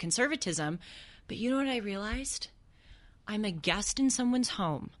about my conservatism. But you know what I realized? I'm a guest in someone's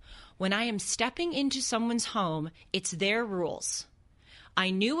home. When I am stepping into someone's home, it's their rules. I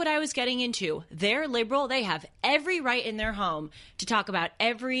knew what I was getting into. They're liberal. They have every right in their home to talk about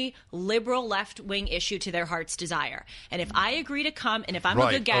every liberal left-wing issue to their heart's desire. And if I agree to come, and if I'm a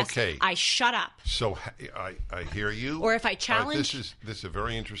good guest, I shut up. So I hear you. Or if I challenge... This is a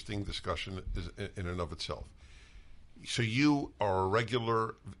very interesting discussion in and of itself. So you are a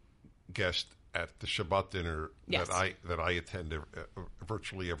regular guest at the Shabbat dinner that I attend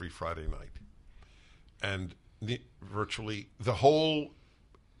virtually every Friday night. And virtually the whole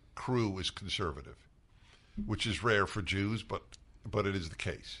crew is conservative, which is rare for Jews, but it is the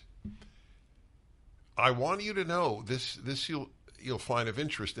case. I want you to know this you'll find of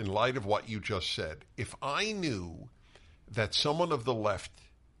interest in light of what you just said. If I knew that someone of the left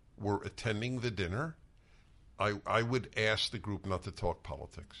were attending the dinner, I would ask the group not to talk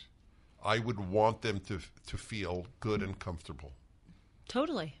politics. I would want them to feel good and comfortable.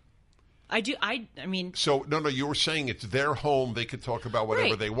 Totally. I do. I mean. So no, you were saying it's their home. They could talk about whatever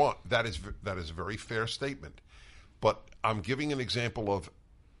Right. they want. That is a very fair statement. But I'm giving an example of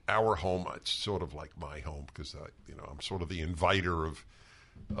our home. It's sort of like my home because I'm sort of the inviter of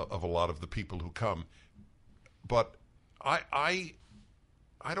a lot of the people who come. But I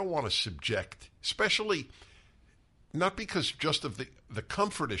don't want to subject, especially not because just of the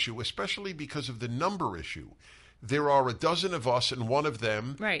comfort issue, especially because of the number issue. There are a dozen of us and one of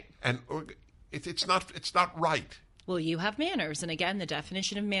them. Right. And it's not right. Well, you have manners. And again, the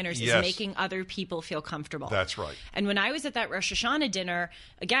definition of manners Yes. is making other people feel comfortable. That's right. And when I was at that Rosh Hashanah dinner,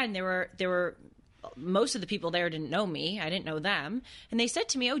 again, there were most of the people there didn't know me. I didn't know them. And they said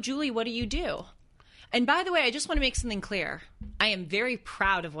to me, "Oh, Julie, what do you do?" And by the way, I just want to make something clear. I am very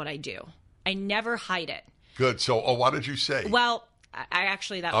proud of what I do. I never hide it. Good. So, what did you say? Well, I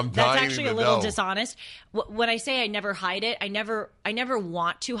actually that's dying actually to a little know. dishonest. When I say I never hide it, I never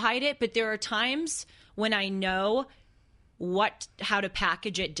want to hide it, but there are times when I know how to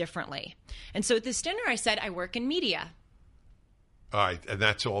package it differently. And so at this dinner I said I work in media. All right, and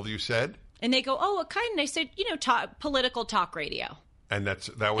that's all you said? And they go, "Oh, what kind?" And I said, political talk radio. And that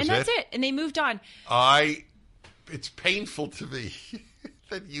was And that's it. And they moved on. It's painful to me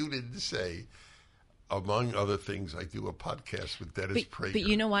that you didn't say, among other things, I do a podcast with Dennis Prager. But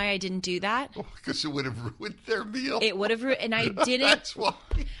you know why I didn't do that? Because it would have ruined their meal. It would have ruined, and I didn't. That's why.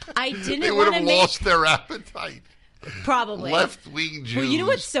 I didn't. They would have lost their appetite. Probably. Left-wing Jews. Well, you know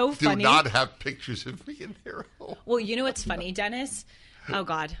what's so funny? Do not have pictures of me in their home. Well, you know what's funny, Dennis? Oh,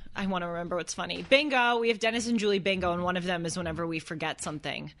 God. I want to remember what's funny. Bingo. We have Dennis and Julie bingo, and one of them is whenever we forget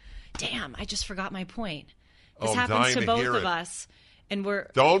something. Damn, I just forgot my point. This happens to both of us. And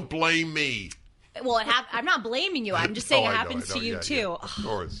Don't blame me. Well, I'm not blaming you. I'm just saying it happens to you, too. Yeah, of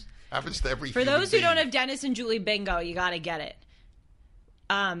course. Happens to every For human those who being. don't have Dennis and Julie bingo, you got to get it.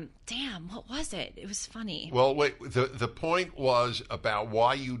 Damn, what was it? It was funny. Well, wait. The point was about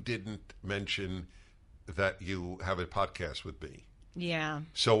why you didn't mention that you have a podcast with me. Yeah.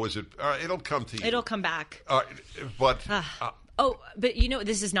 So was it? It'll come to you. It'll come back. But but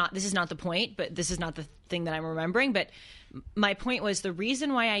this is not the point. But this is not the thing that I'm remembering. But my point was the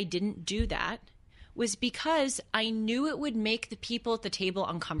reason why I didn't do that was because I knew it would make the people at the table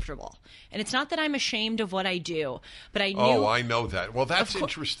uncomfortable. And it's not that I'm ashamed of what I do, but I knew... Oh, I know that. Well, that's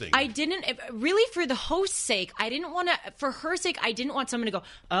interesting. I didn't... Really, for the host's sake, I didn't want to... For her sake, I didn't want someone to go,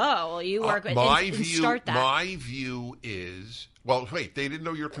 "Oh, well, you work..." and start that. My view is... Well, wait, they didn't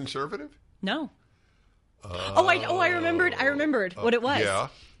know you're conservative? No. I remembered what it was. Yeah.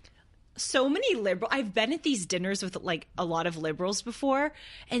 So many liberal... I've been at these dinners with, like, a lot of liberals before,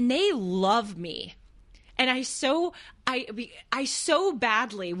 and they love me. And I so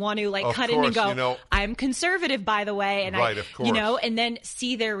badly want to cut in and go, "I'm conservative, by the way," and right, of course. and then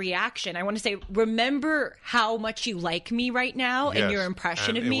see their reaction. I want to say, remember how much you like me right now, Yes, and your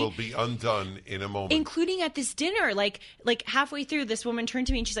impression of it me will be undone in a moment. including at this dinner. Like halfway through, this woman turned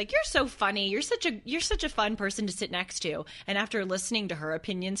to me and she's like, "You're so funny. You're such a fun person to sit next to." And after listening to her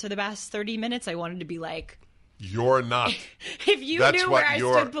opinions for the past 30 minutes, I wanted to be like, "You're not." If you knew where I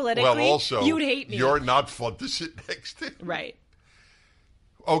stood politically, you'd hate me. You're not fun to sit next to. Right.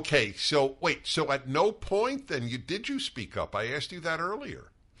 Okay, so wait. So at no point then did you speak up? I asked you that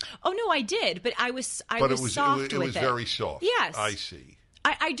earlier. Oh no, I did, but I was soft with it. It was very soft. Yes, I see.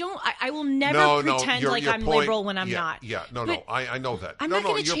 I will never pretend like I'm liberal when I'm not. Yeah, no, I know that. I'm not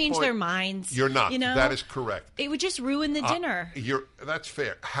going to change their minds. You're not. That is correct. It would just ruin the dinner. That's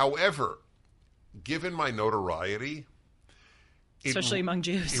fair. However, given my notoriety, Especially among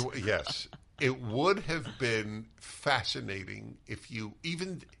Jews. Yes. It would have been fascinating if you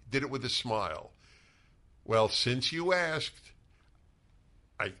even did it with a smile. Well, since you asked,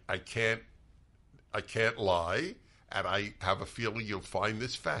 I can't lie, and I have a feeling you'll find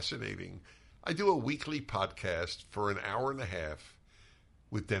this fascinating. I do a weekly podcast for an hour and a half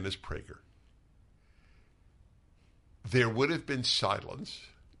with Dennis Prager. There would have been silence,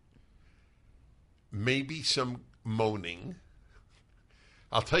 maybe some moaning.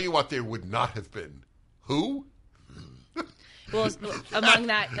 I'll tell you what there would not have been. Who? Well, among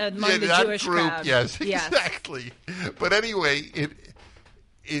the Jewish group, crowd. Yes, exactly. But anyway,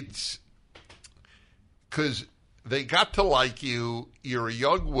 it's because they got to like you. You're a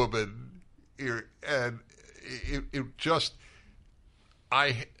young woman, and it just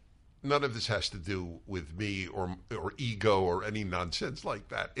none of this has to do with me or ego or any nonsense like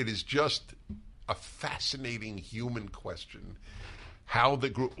that. It is just a fascinating human question. how the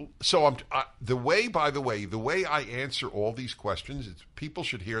group. So the way I answer all these questions, people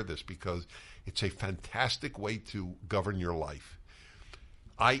should hear this because it's a fantastic way to govern your life.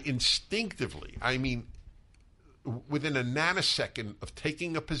 I instinctively, within a nanosecond of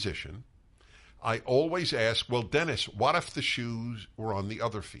taking a position, I always ask, well, Dennis, what if the shoes were on the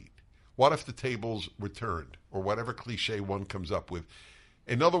other feet? What if the tables were turned? Or whatever cliche one comes up with.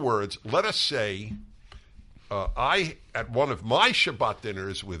 In other words, let us say at one of my Shabbat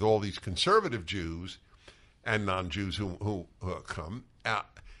dinners with all these conservative Jews and non-Jews who come,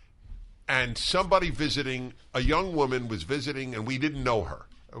 and somebody visiting, a young woman was visiting, and we didn't know her.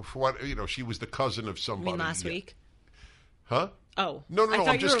 She was the cousin of somebody. You mean last week? Huh? Oh. No. I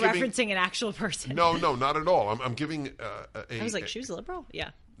thought you were referencing an actual person. No, not at all. I'm giving I was like, she was a liberal? Yeah.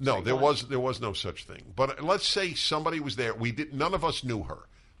 No, there was no such thing. But let's say somebody was there. None of us knew her,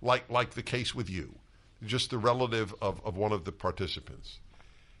 like the case with you, just the relative of one of the participants.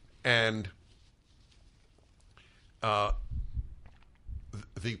 And the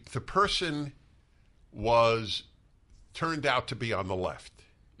person turned out to be on the left.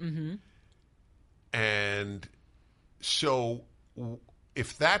 Mm-hmm. And so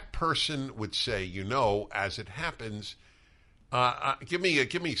if that person would say, as it happens, give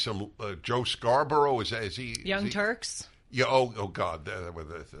me some Joe Scarborough. Is he Young Turks? Yeah. Oh God,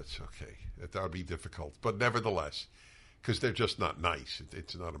 that's okay. That would be difficult, but nevertheless, because they're just not nice.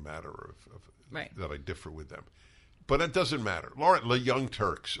 It's not a matter of right. that I differ with them, but it doesn't matter. Lauren, the Young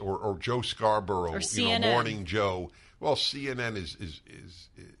Turks or Joe Scarborough, or CNN. Morning Joe. Well, CNN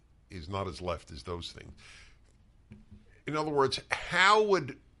is not as left as those things. In other words, how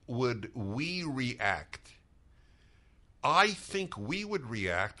would we react? I think we would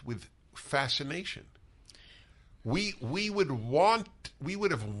react with fascination. We would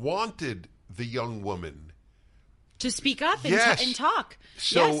have wanted the young woman to speak up and, yes. and talk.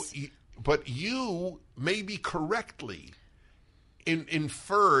 So, yes. But you maybe correctly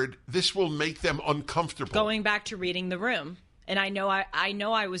inferred this will make them uncomfortable. Going back to reading the room, and I know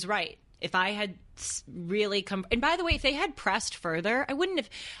I was right. If I had really come, and by the way, if they had pressed further, I wouldn't have.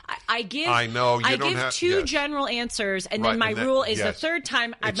 I give two general answers, and then my rule is the third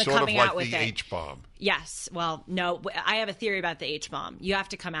time I'm coming out with it. It's sort of like the H-bomb. Yes. Well, no, I have a theory about the H-bomb. You have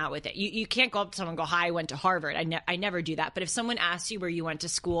to come out with it. You can't go up to someone and go, "Hi, I went to Harvard." I never do that. But if someone asks you where you went to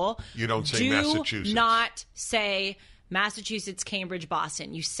school, you don't say Massachusetts. Do not say Massachusetts, Cambridge,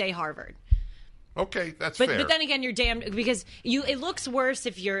 Boston. You say Harvard. Okay, that's fair. But then again, you're damned because it looks worse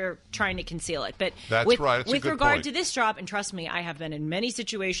if you're trying to conceal it. But that's right. That's with a good regard point. to this job, and trust me, I have been in many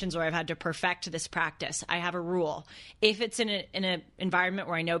situations where I've had to perfect this practice. I have a rule: if it's in an environment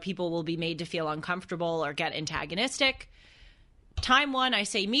where I know people will be made to feel uncomfortable or get antagonistic, time one I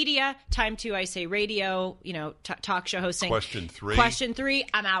say media, time two I say radio, talk show hosting. Question three,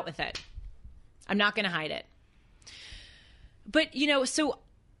 I'm out with it. I'm not going to hide it. But so.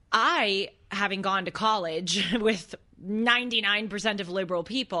 I, having gone to college with 99% of liberal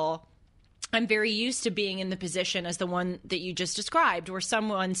people, I'm very used to being in the position as the one that you just described, where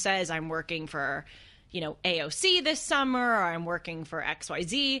someone says, I'm working for, AOC this summer, or I'm working for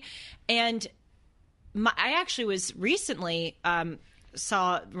XYZ. And I actually was recently ran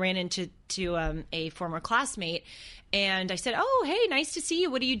into a former classmate, and I said, "Oh, hey, nice to see you.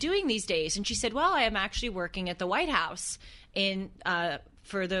 What are you doing these days?" And she said, "Well, I am actually working at the White House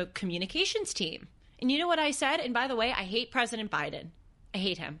for the communications team." And you know what I said? And by the way, I hate President Biden. I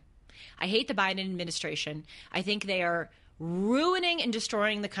hate him. I hate the Biden administration. I think they are ruining and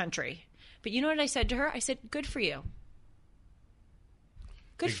destroying the country. But you know what I said to her? I said, good for you.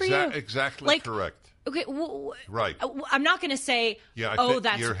 Good for you. Exactly correct. Okay, right. I'm not going to say,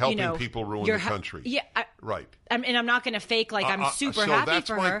 that's you're helping people ruin the country. Yeah, right. And I'm not going to fake like I'm super happy for her.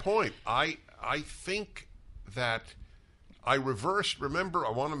 So that's my point. I think that I reversed. Remember,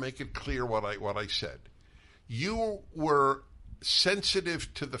 I want to make it clear what I said. You were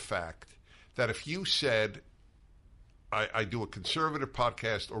sensitive to the fact that if you said, I do a conservative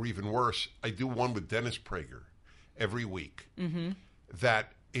podcast, or even worse, I do one with Dennis Prager every week, mm-hmm.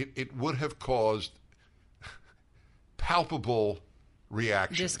 that it would have caused palpable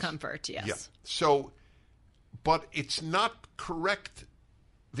reactions. Discomfort, yes. Yeah. So, but it's not correct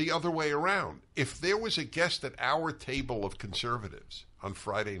the other way around. If there was a guest at our table of conservatives on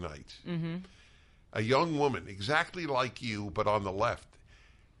Friday nights, mm-hmm. a young woman exactly like you but on the left,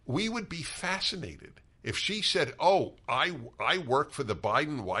 we would be fascinated. If she said, "Oh, I work for the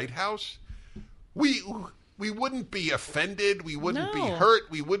Biden White House," we wouldn't be offended. We wouldn't be hurt.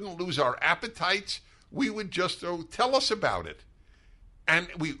 We wouldn't lose our appetites. We would just tell us about it. And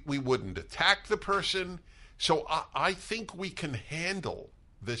we wouldn't attack the person. So I think we can handle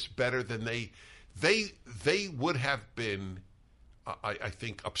this better than they would have been. I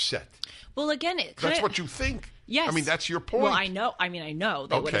think upset. Well, again, that's what you think. Yes. I mean, that's your point. Well, I know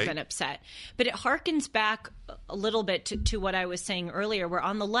they would have been upset. But it harkens back a little bit to what I was saying earlier, where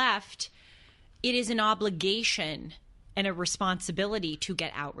on the left, it is an obligation and a responsibility to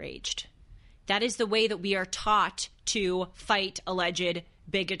get outraged. That is the way that we are taught to fight alleged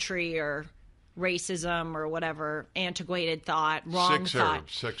bigotry or racism or whatever, antiquated thought, wrong thought.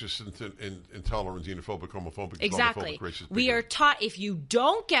 Sexist, intolerant, xenophobic, homophobic, exactly. Islamophobic, racist. We are taught if you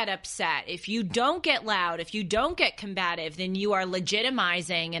don't get upset, if you don't get loud, if you don't get combative, then you are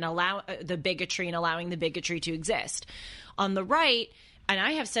legitimizing and allow the bigotry and allowing the bigotry to exist. On the right, and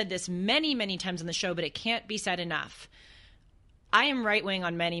I have said this many, many times on the show, but it can't be said enough. I am right-wing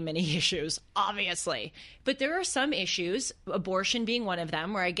on many, many issues, obviously. But there are some issues, abortion being one of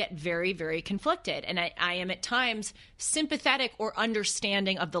them, where I get very, very conflicted. And I am at times sympathetic or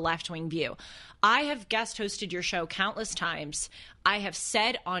understanding of the left-wing view. I have guest hosted your show countless times. I have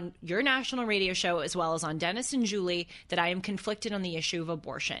said on your national radio show, as well as on Dennis and Julie, that I am conflicted on the issue of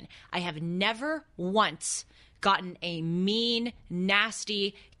abortion. I have never once gotten a mean,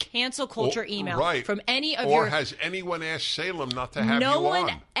 nasty, cancel culture email from any of your... Or has anyone asked Salem not to have you on? No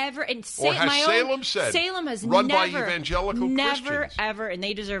one ever... And or has Salem said, Salem has run never, by evangelical never, Christians? Ever, and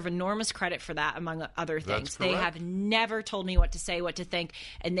they deserve enormous credit for that, among other things. That's correct. They have never told me what to say, what to think,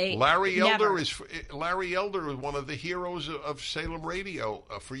 and they Larry Elder is one of the heroes of Salem Radio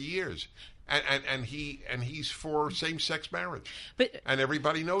for years. And he's for same-sex marriage, and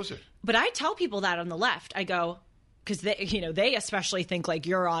everybody knows it. But I tell people that on the left, I go, because they especially think like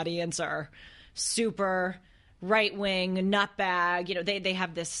your audience are super right-wing nutbag. They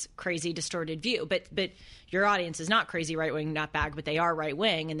have this crazy distorted view. But your audience is not crazy right-wing nutbag, but they are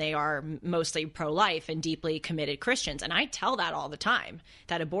right-wing and they are mostly pro-life and deeply committed Christians. And I tell that all the time,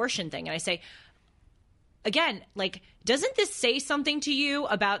 that abortion thing, and I say, again, like, doesn't this say something to you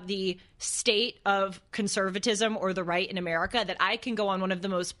about the state of conservatism or the right in America, that I can go on one of the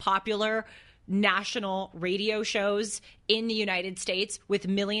most popular national radio shows in the United States with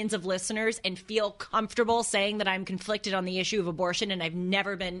millions of listeners and feel comfortable saying that I'm conflicted on the issue of abortion and I've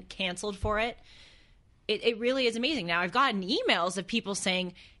never been canceled for it? It really is amazing. Now, I've gotten emails of people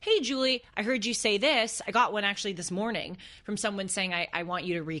saying, hey, Julie, I heard you say this. I got one actually this morning from someone saying, I want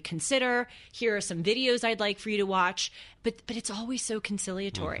you to reconsider. Here are some videos I'd like for you to watch. But it's always so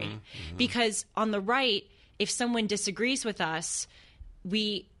conciliatory because on the right, if someone disagrees with us,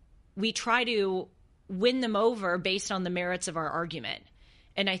 we try to win them over based on the merits of our argument.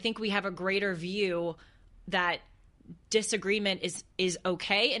 And I think we have a greater view that disagreement is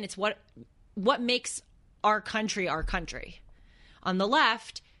okay, and it's what makes our country our country. On the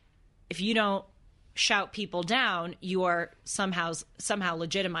left, if you don't shout people down, you are somehow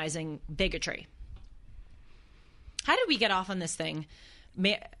legitimizing bigotry. How did we get off on this thing?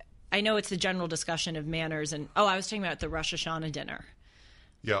 I know it's the general discussion of manners, and I was talking about the Rosh Hashanah dinner.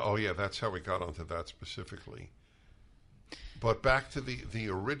 Yeah, that's how we got onto that specifically. But back to the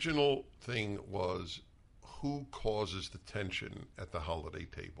original thing was, who causes the tension at the holiday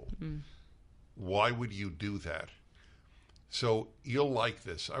table? Why would you do that? So you'll like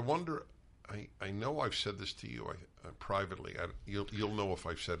this. I wonder, I know I've said this to you privately. You'll know if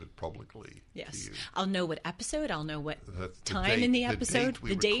I've said it publicly. Yes. To you. I'll know what episode. I'll know what time in the episode.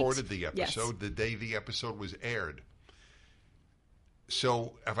 The date we recorded the episode. Yes. The day the episode was aired.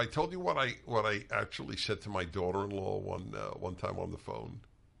 So have I told you what I actually said to my daughter-in-law one time on the phone?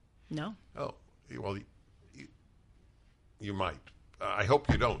 No. Oh, well, you might. I hope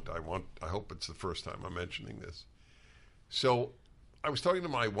you don't. I hope it's the first time I'm mentioning this. So I was talking to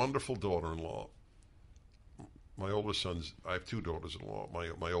my wonderful daughter-in-law. My oldest son's, I have two daughters-in-law,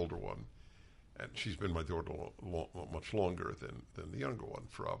 my older one, and she's been my daughter-in-law much longer than the younger one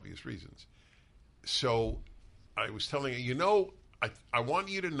for obvious reasons. So I was telling her, I want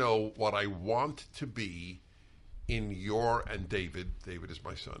you to know what I want to be in your and David is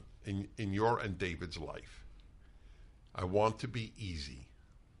my son, in your and David's life. I want to be easy.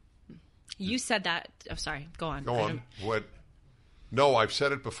 You said that. Oh, sorry. Go on. Go on. What? No, I've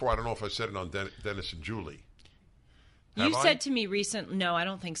said it before. I don't know if I said it on Dennis and Julie. You said to me recently. No, I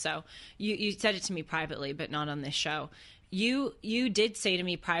don't think so. You said it to me privately, but not on this show. You did say to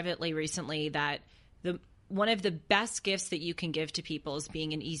me privately recently that one of the best gifts that you can give to people is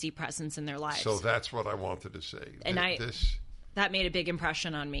being an easy presence in their lives. So that's what I wanted to say. And that made a big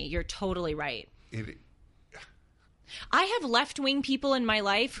impression on me. You're totally right. I have left-wing people in my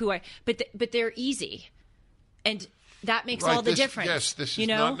life but they're easy, and that makes all the difference. Yes, this is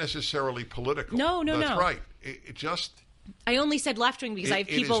not necessarily political. No. That's right. It just... I only said left-wing because I have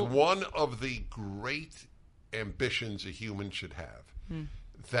people... It is one of the great ambitions a human should have,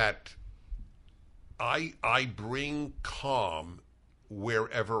 that I bring calm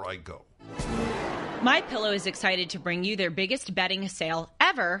wherever I go. MyPillow is excited to bring you their biggest bedding sale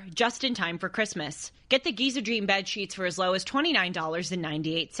ever, just in time for Christmas. Get the Giza Dream bed sheets for as low as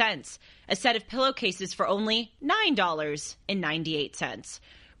 $29.98. A set of pillowcases for only $9.98.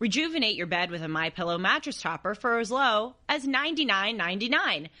 Rejuvenate your bed with a MyPillow mattress topper for as low as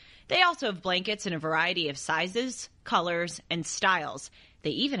 $99.99. They also have blankets in a variety of sizes, colors, and styles. They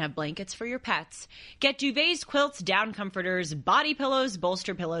even have blankets for your pets. Get duvets, quilts, down comforters, body pillows,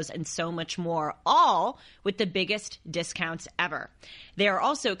 bolster pillows, and so much more, all with the biggest discounts ever. They are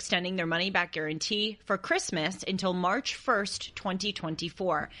also extending their money-back guarantee for Christmas until March 1st,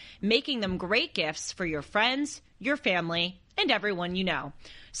 2024, making them great gifts for your friends, your family, and everyone you know.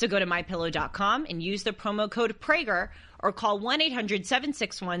 So go to MyPillow.com and use the promo code Prager or call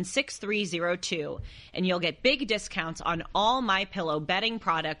 1-800-761-6302, and you'll get big discounts on all MyPillow bedding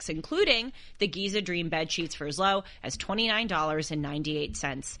products, including the Giza Dream bed sheets for as low as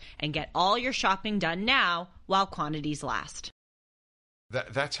 $29.98. And get all your shopping done now while quantities last.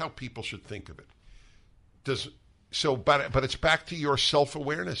 That's how people should think of it. But it's back to your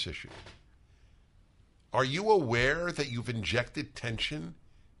self-awareness issue. Are you aware that you've injected tension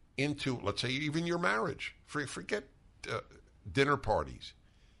into, let's say, even your marriage? Forget dinner parties,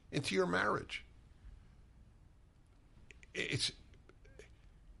 into your marriage. It's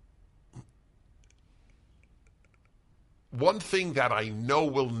one thing that I know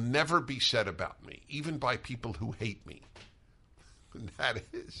will never be said about me, even by people who hate me. And that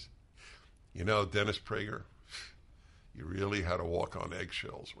is, Dennis Prager, you really had to walk on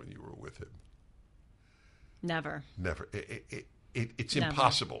eggshells when you were with him. Never. It's never.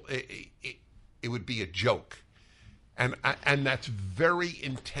 Impossible. It would be a joke. And that's very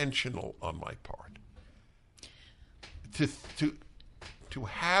intentional on my part. To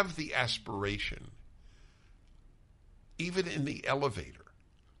have the aspiration, even in the elevator,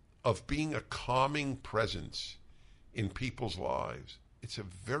 of being a calming presence in people's lives, it's a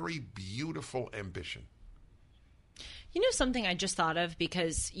very beautiful ambition. Something I just thought of,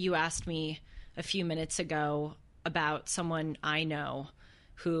 because you asked me a few minutes ago about someone I know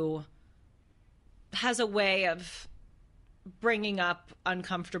who has a way of bringing up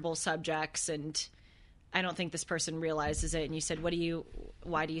uncomfortable subjects, and I don't think this person realizes it. And you said, why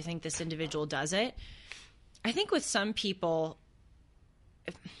do you think this individual does it? I think with some people,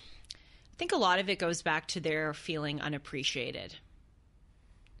 I think a lot of it goes back to their feeling unappreciated.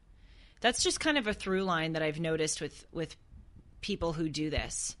 That's just kind of a through line that I've noticed with people who do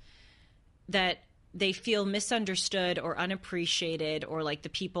this, that they feel misunderstood or unappreciated, or like the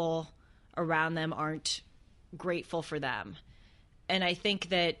people around them aren't grateful for them. And I think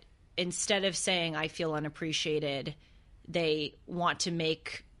that instead of saying I feel unappreciated, they want to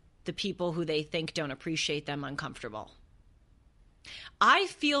make the people who they think don't appreciate them uncomfortable. I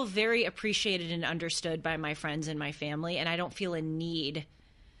feel very appreciated and understood by my friends and my family, and I don't feel a need,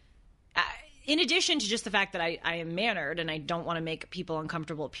 in addition to just the fact that I am mannered and I don't want to make people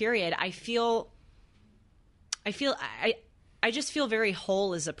uncomfortable, period. I just feel very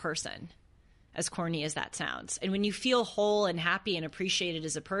whole as a person, as corny as that sounds. And when you feel whole and happy and appreciated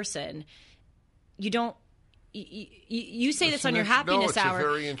as a person, you don't, you say this on your happiness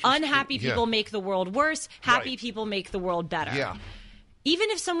hour. Unhappy people make the world worse. Happy people make the world better. Yeah. Even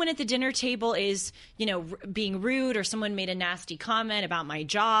if someone at the dinner table is, being rude, or someone made a nasty comment about my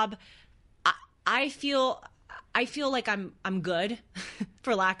job, I feel like I'm good,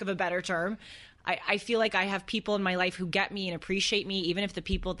 for lack of a better term. I feel like I have people in my life who get me and appreciate me, even if the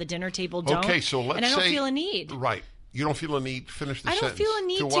people at the dinner table don't. Okay, so let's say... And I don't feel a need. Right. You don't feel a need. Finish the sentence. I don't feel a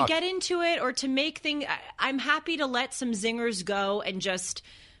need to get into it or to make things... I'm happy to let some zingers go and just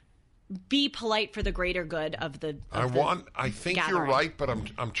be polite for the greater good of the I think gathering. You're right, but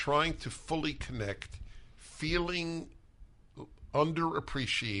I'm trying to fully connect feeling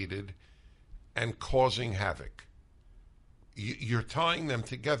underappreciated and causing havoc. You're tying them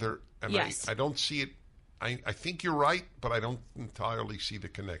together, and yes. I don't see it. I think you're right, but I don't entirely see the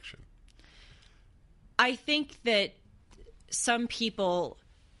connection. I think that some people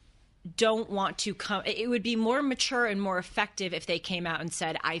don't want to come. It would be more mature and more effective if they came out and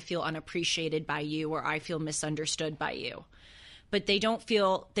said, I feel unappreciated by you, or I feel misunderstood by you. But they don't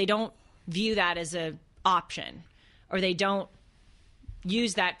view that as an option, or they don't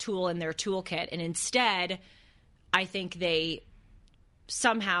use that tool in their toolkit. And instead, I think they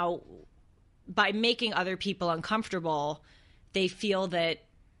somehow, by making other people uncomfortable, they feel that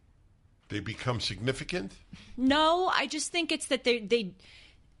They become significant? No, I just think it's that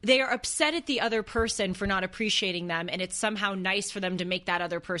they are upset at the other person for not appreciating them, and it's somehow nice for them to make that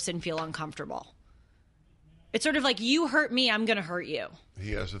other person feel uncomfortable. It's sort of like, you hurt me, I'm going to hurt you.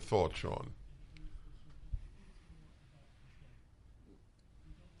 He has a thought, Sean.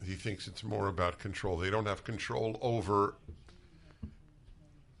 He thinks it's more about control. They don't have control over...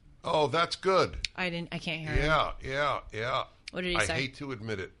 Oh, that's good. I can't hear him. Yeah. What did he say? I hate to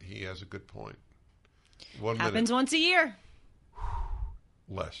admit it. He has a good point. 1 minute. Happens once a year.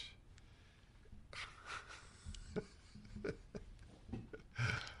 Less.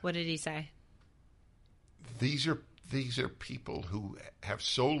 What did he say? These are people who have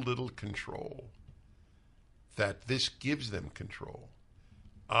so little control that this gives them control.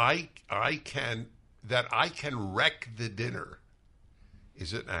 I can wreck the dinner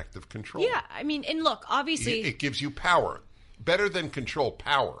is an act of control. Yeah, I mean, and look, obviously... It gives you power. Better than control,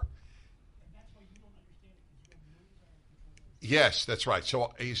 power. Yes, that's right.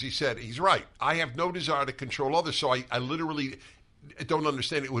 So, as he said, he's right. I have no desire to control others, so I literally don't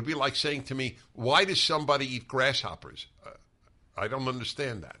understand. It would be like saying to me, why does somebody eat grasshoppers? I don't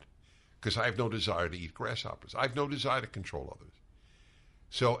understand that, because I have no desire to eat grasshoppers. I have no desire to control others.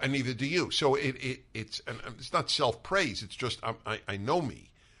 So, and neither do you. So it's not self-praise. It's just I know me.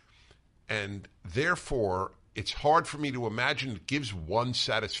 And therefore, it's hard for me to imagine it gives one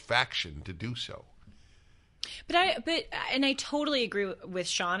satisfaction to do so. But I totally agree with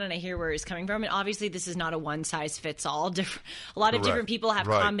Sean, and I hear where he's coming from. And obviously, this is not a one-size-fits-all. A lot of different people have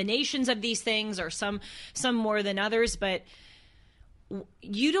combinations of these things, or some more than others. But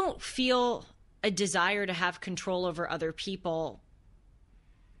you don't feel a desire to have control over other people.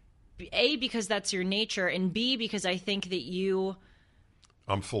 A, because that's your nature, and B, because I think that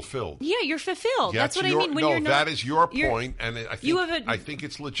I'm fulfilled. Yeah, you're fulfilled. That's what I mean. When you're not, that is your point, and I think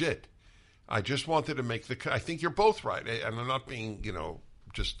it's legit. I just wanted to make I think you're both right, and I'm not being,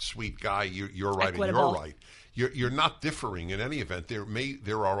 just sweet guy. You're right, equitable. And you're right. You're not differing in any event.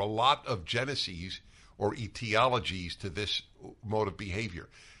 There are a lot of geneses or etiologies to this mode of behavior,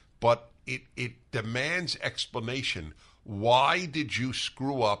 but it demands explanation. Why did you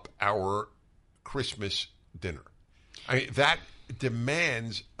screw up our Christmas dinner? That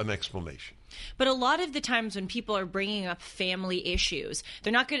demands an explanation. But a lot of the times when people are bringing up family issues,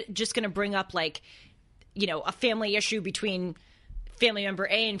 they're not just going to bring up a family issue between family member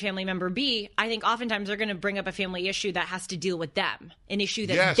A and family member B. I think oftentimes they're going to bring up a family issue that has to deal with them, an issue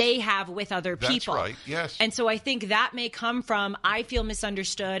that they have with other people. That's right, yes. And so I think that may come from, I feel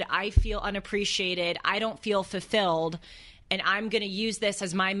misunderstood, I feel unappreciated, I don't feel fulfilled, and I'm going to use this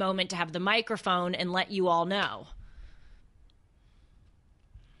as my moment to have the microphone and let you all know.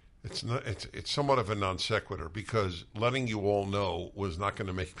 It's somewhat of a non sequitur, because letting you all know was not going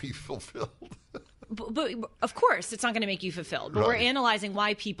to make me fulfilled. But of course, it's not going to make you fulfilled. But we're analyzing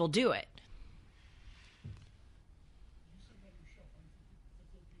why people do it.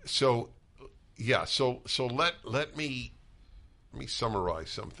 So, yeah. So let me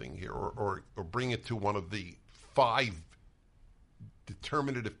summarize something here, or bring it to one of the 5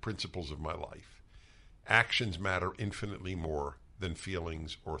 determinative principles of my life. Actions matter infinitely more than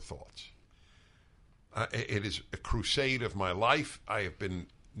feelings or thoughts. It is a crusade of my life. I have been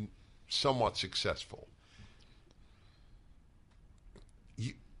somewhat successful.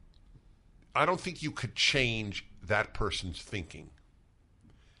 I don't think you could change that person's thinking.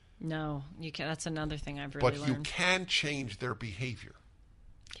 No, you can. That's another thing I've really learned. But you can change their behavior.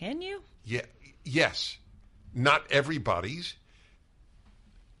 Can you? Yeah. Yes. Not everybody's.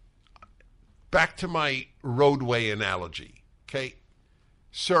 Back to my roadway analogy. Okay,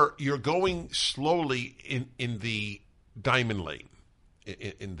 sir, you're going slowly in the diamond lane,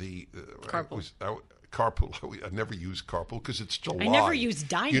 in the carpool. Carpool. I never use carpool because it's July. I never use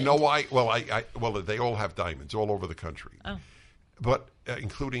diamond. You know why? Well, they all have diamonds all over the country. Oh, but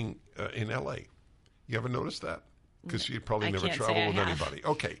including in L.A. You ever noticed that? Because you probably never travel with anybody.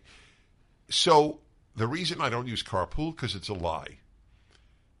 Okay, so the reason I don't use carpool because it's a lie.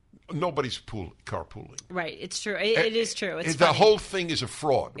 Nobody's carpooling. Right. It's true. It is true. It's the funny. whole thing is a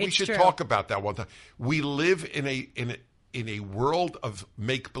fraud. We should true. talk about that one time. We live in a world of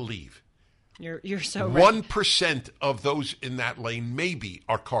make believe. You're so right. 1% of those in that lane maybe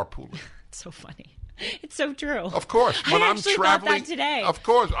are carpooling. It's so funny. It's so true. Of course. When I'm actually traveling, thought that today. Of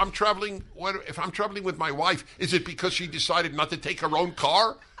course, I'm traveling. If I'm traveling with my wife, is it because she decided not to take her own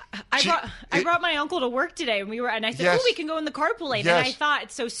car? I brought my uncle to work today, and I said, "Oh, we can go in the carpool lane." Yes. And I thought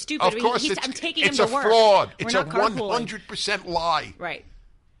it's so stupid. Of course, I'm taking him to work. It's a fraud. We're It's not a carpooling. 100% lie. Right.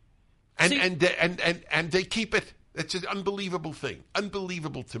 And they keep it. It's an unbelievable thing.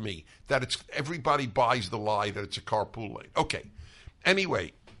 Unbelievable to me that everybody buys the lie that it's a carpool lane. Okay.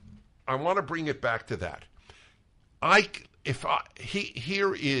 Anyway, I want to bring it back to that.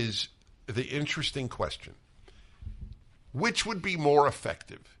 Here is the interesting question. Which would be more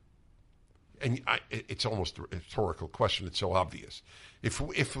effective? And it's almost a rhetorical question. It's so obvious. If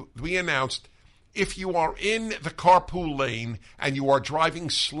we announced, if you are in the carpool lane and you are driving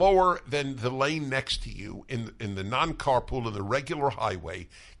slower than the lane next to you in the non-carpool in the regular highway,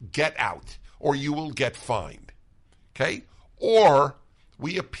 get out or you will get fined. Okay? Or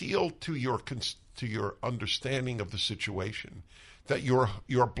we appeal to your understanding of the situation that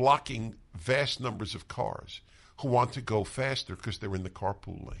you're blocking vast numbers of cars who want to go faster because they're in the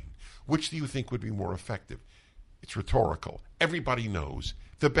carpool lane. Which do you think would be more effective? It's rhetorical. Everybody knows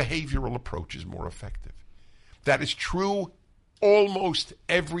the behavioral approach is more effective. That is true almost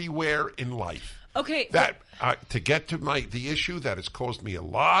everywhere in life. Okay. To get to the issue that has caused me a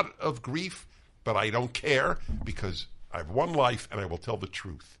lot of grief, but I don't care because I have one life and I will tell the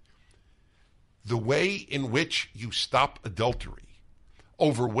truth. The way in which you stop adultery,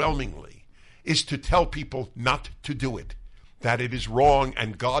 overwhelmingly, is to tell people not to do it. That it is wrong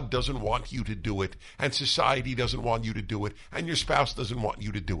and God doesn't want you to do it and society doesn't want you to do it and your spouse doesn't want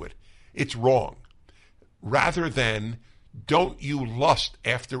you to do it. It's wrong. Rather than, don't you lust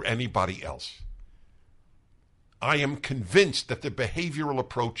after anybody else. I am convinced that the behavioral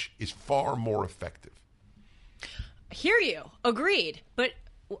approach is far more effective. Hear you. Agreed. But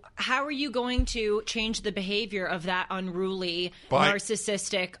how are you going to change the behavior of that unruly,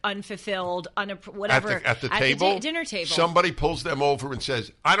 narcissistic, unfulfilled, whatever at the table, dinner table? Somebody pulls them over and says,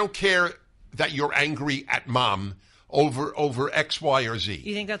 "I don't care that you're angry at mom over X, Y, or Z."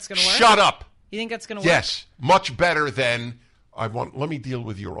 You think that's going to work? Shut up. You think that's going to work? Yes, much better than let me deal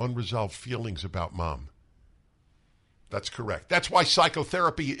with your unresolved feelings about mom. That's correct. That's why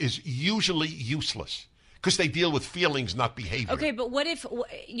psychotherapy is usually useless. Because they deal with feelings, not behavior. Okay, but what if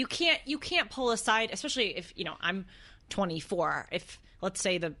you can't pull aside, especially if, I'm 24. If, let's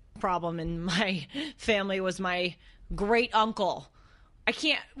say, the problem in my family was my great uncle, I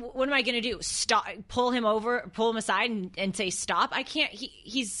can't. What am I going to do? Stop? Pull him aside and say stop? I can't.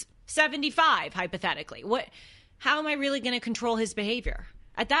 He's 75 hypothetically. What? How am I really going to control his behavior?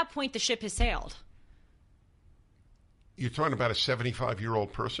 At that point, the ship has sailed. You're talking about a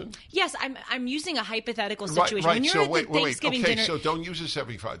 75-year-old person? Yes, I'm using a hypothetical situation. Right. When you're at the Thanksgiving dinner, so don't use a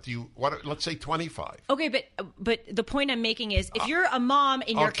 75. Let's say 25. Okay, but the point I'm making is, if you're a mom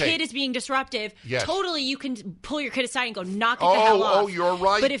and your kid is being disruptive, totally you can pull your kid aside and go knock it the hell off. Oh, you're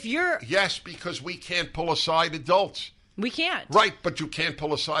right. But if you're because we can't pull aside adults. We can't. Right, but you can't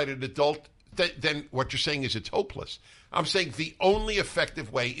pull aside an adult. Then what you're saying is it's hopeless. I'm saying the only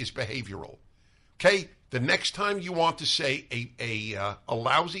effective way is behavioral. Okay. The next time you want to say a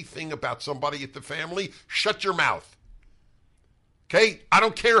lousy thing about somebody at the family, shut your mouth. Okay? I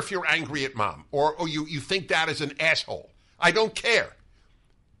don't care if you're angry at mom or you think Dad is an asshole. I don't care.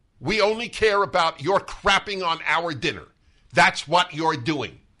 We only care about your crapping on our dinner. That's what you're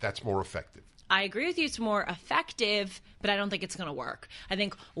doing. That's more effective. I agree with you. It's more effective, but I don't think it's going to work. I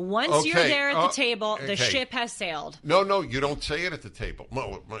think once you're there at the table, the ship has sailed. No, you don't say it at the table.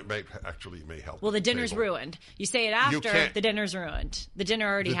 No, it may help. Well, the dinner's ruined. You say it after, the dinner's ruined. The dinner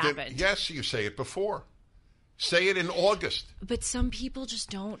already happened. Yes, you say it before. Say it in August. But some people just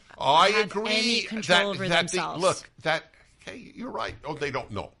don't have any control over themselves. You're right. Oh, they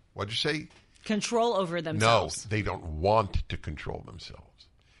don't know. What'd you say? Control over themselves. No, they don't want to control themselves.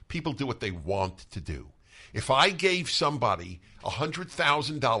 People do what they want to do. If I gave somebody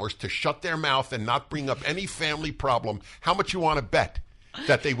 $100,000 to shut their mouth and not bring up any family problem, how much you want to bet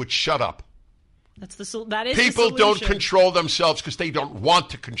that they would shut up? That is People the solution. don't control themselves because they don't want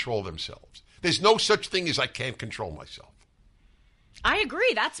to control themselves. There's no such thing as I can't control myself. I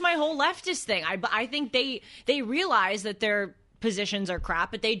agree. That's my whole leftist thing. I think they realize that their positions are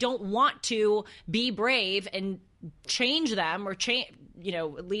crap, but they don't want to be brave and change them or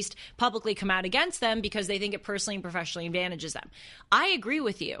at least publicly come out against them because they think it personally and professionally advantages them. I agree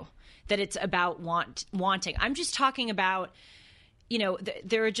with you that it's about wanting. I'm just talking about,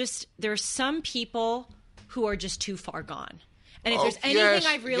 there are some people who are just too far gone. And if there's anything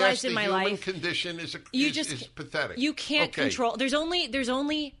I've realized in my life, the human condition is pathetic. You can't control. There's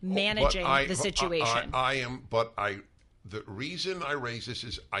only managing the situation. The reason I raise this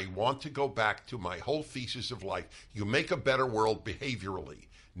is I want to go back to my whole thesis of life. You make a better world behaviorally,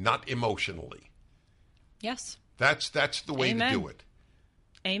 not emotionally. Yes. That's the way to do it.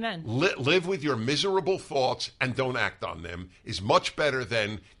 Amen. Live with your miserable thoughts and don't act on them is much better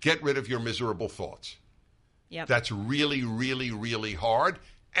than get rid of your miserable thoughts. Yep. That's really, really, really hard.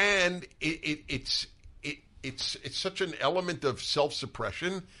 And it's such an element of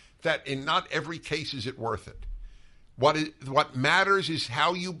self-suppression that in not every case is it worth it. What matters is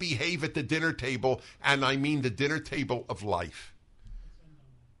how you behave at the dinner table, and I mean the dinner table of life.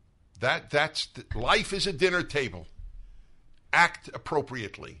 Life is a dinner table. Act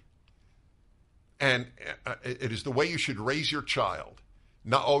appropriately. And it is the way you should raise your child.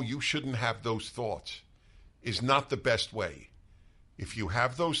 Not, you shouldn't have those thoughts, is not the best way. If you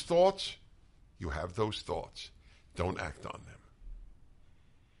have those thoughts, you have those thoughts. Don't act on them.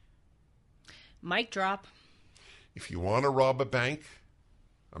 Mic drop. If you want to rob a bank,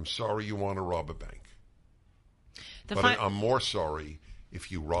 I'm sorry you want to rob a bank. I'm more sorry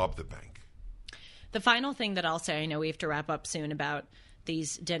if you rob the bank. The final thing that I'll say, I know we have to wrap up soon about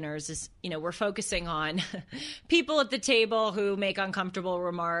these dinners, is, we're focusing on people at the table who make uncomfortable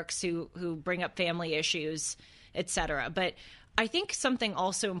remarks, who bring up family issues, etc. But I think something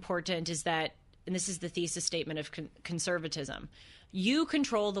also important is that, and this is the thesis statement of conservatism, you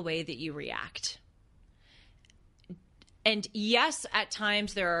control the way that you react. And yes, at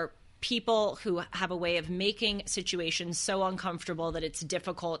times there are people who have a way of making situations so uncomfortable that it's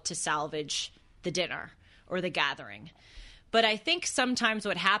difficult to salvage the dinner or the gathering. But I think sometimes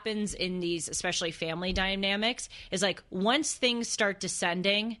what happens in these, especially family dynamics, is like once things start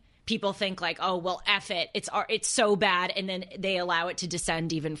descending, people think like, oh, well, F it. It's so bad. And then they allow it to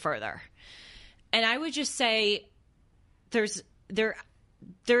descend even further. And I would just say there is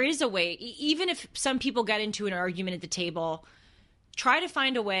a way, even if some people get into an argument at the table, try to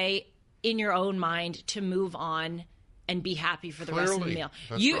find a way in your own mind to move on and be happy for the rest of the meal.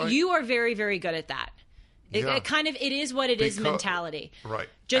 You are very, very good at that. It is what it is mentality. Right.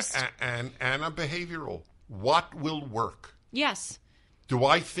 And a behavioral. What will work? Yes. Do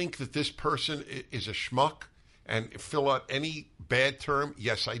I think that this person is a schmuck and fill out any bad term?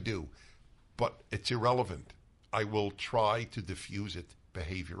 Yes, I do. But it's irrelevant. I will try to diffuse it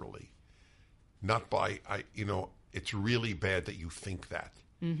behaviorally. Not by, it's really bad that you think that.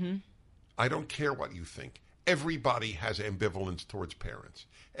 Mm-hmm. I don't care what you think. Everybody has ambivalence towards parents.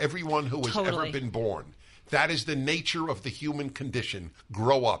 Everyone who has ever been born. That is the nature of the human condition.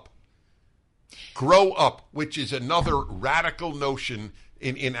 Grow up. Grow up, which is another radical notion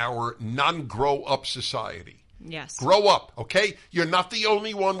in our non-grow-up society. Yes. Grow up, okay? You're not the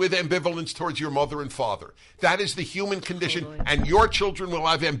only one with ambivalence towards your mother and father. That is the human condition, and your children will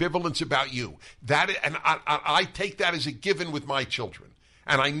have ambivalence about you. I take that as a given with my children.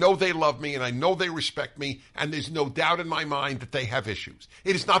 And I know they love me, and I know they respect me, and there's no doubt in my mind that they have issues.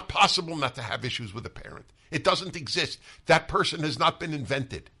 It is not possible not to have issues with a parent. It doesn't exist. That person has not been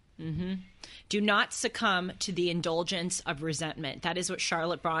invented. Mm-hmm. Do not succumb to the indulgence of resentment. That is what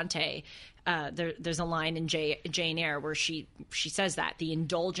Charlotte Bronte, there's a line in Jane Eyre where she says that, the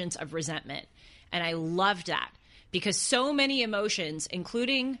indulgence of resentment. And I loved that because so many emotions,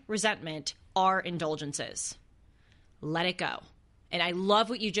 including resentment, are indulgences. Let it go. And I love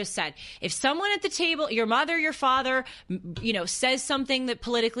what you just said. If someone at the table, your mother, your father, says something that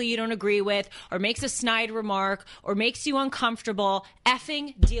politically you don't agree with, or makes a snide remark, or makes you uncomfortable,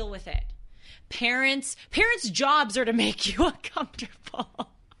 effing deal with it. Parents' jobs are to make you uncomfortable.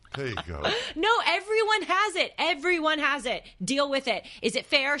 There you go. No, everyone has it. Everyone has it. Deal with it. Is it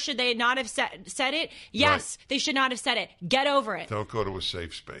fair? Should they not have said it? Yes, They should not have said it. Get over it. Don't go to a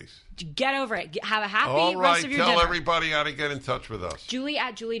safe space. Get over it. Have a happy rest of your dinner. Tell everybody how to get in touch with us.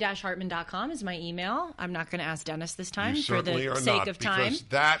 Julie@julie-hartman.com is my email. I'm not going to ask Dennis this time for the sake of time. Because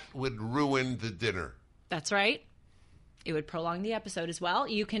that would ruin the dinner. That's right. It would prolong the episode as well.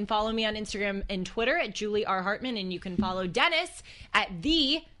 You can follow me on Instagram and Twitter at Julie R. Hartman, and you can follow Dennis at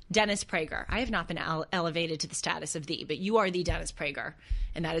the Dennis Prager. I have not been elevated to the status of the, but you are the Dennis Prager,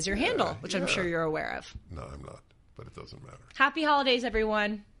 and that is your handle, which I'm sure you're aware of. No, I'm not, but it doesn't matter. Happy holidays,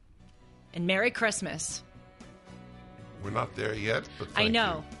 everyone, and Merry Christmas. We're not there yet, but thank I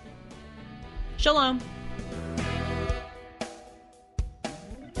know. You. Shalom.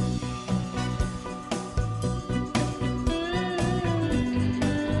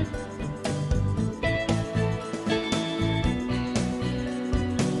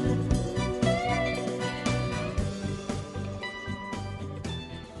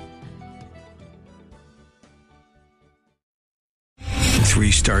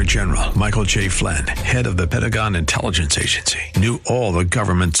 Three-star General Michael J. Flynn, head of the Pentagon Intelligence Agency, knew all the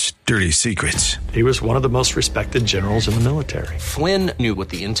government's dirty secrets. He was one of the most respected generals in the military. Flynn knew what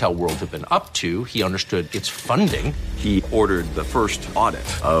the intel world had been up to. He understood its funding. He ordered the first audit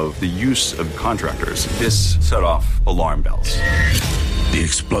of the use of contractors. This set off alarm bells. The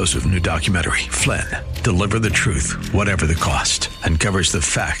explosive new documentary, Flynn, Deliver the Truth, Whatever the Cost, uncovers the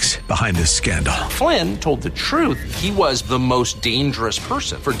facts behind this scandal. Flynn told the truth. He was the most dangerous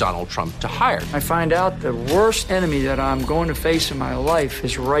person for Donald Trump to hire. I find out the worst enemy that I'm going to face in my life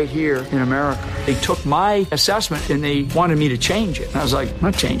is right here in America. They took my assessment and they wanted me to change it. And I was like, I'm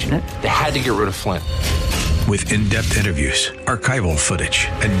not changing it. They had to get rid of Flynn. With in-depth interviews, archival footage,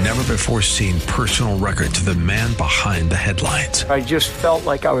 and never-before-seen personal records of the man behind the headlines. I just felt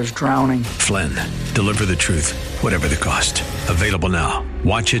like I was drowning. Flynn, Deliver the Truth, Whatever the Cost. Available now.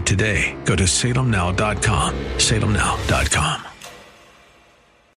 Watch it today. Go to salemnow.com. salemnow.com.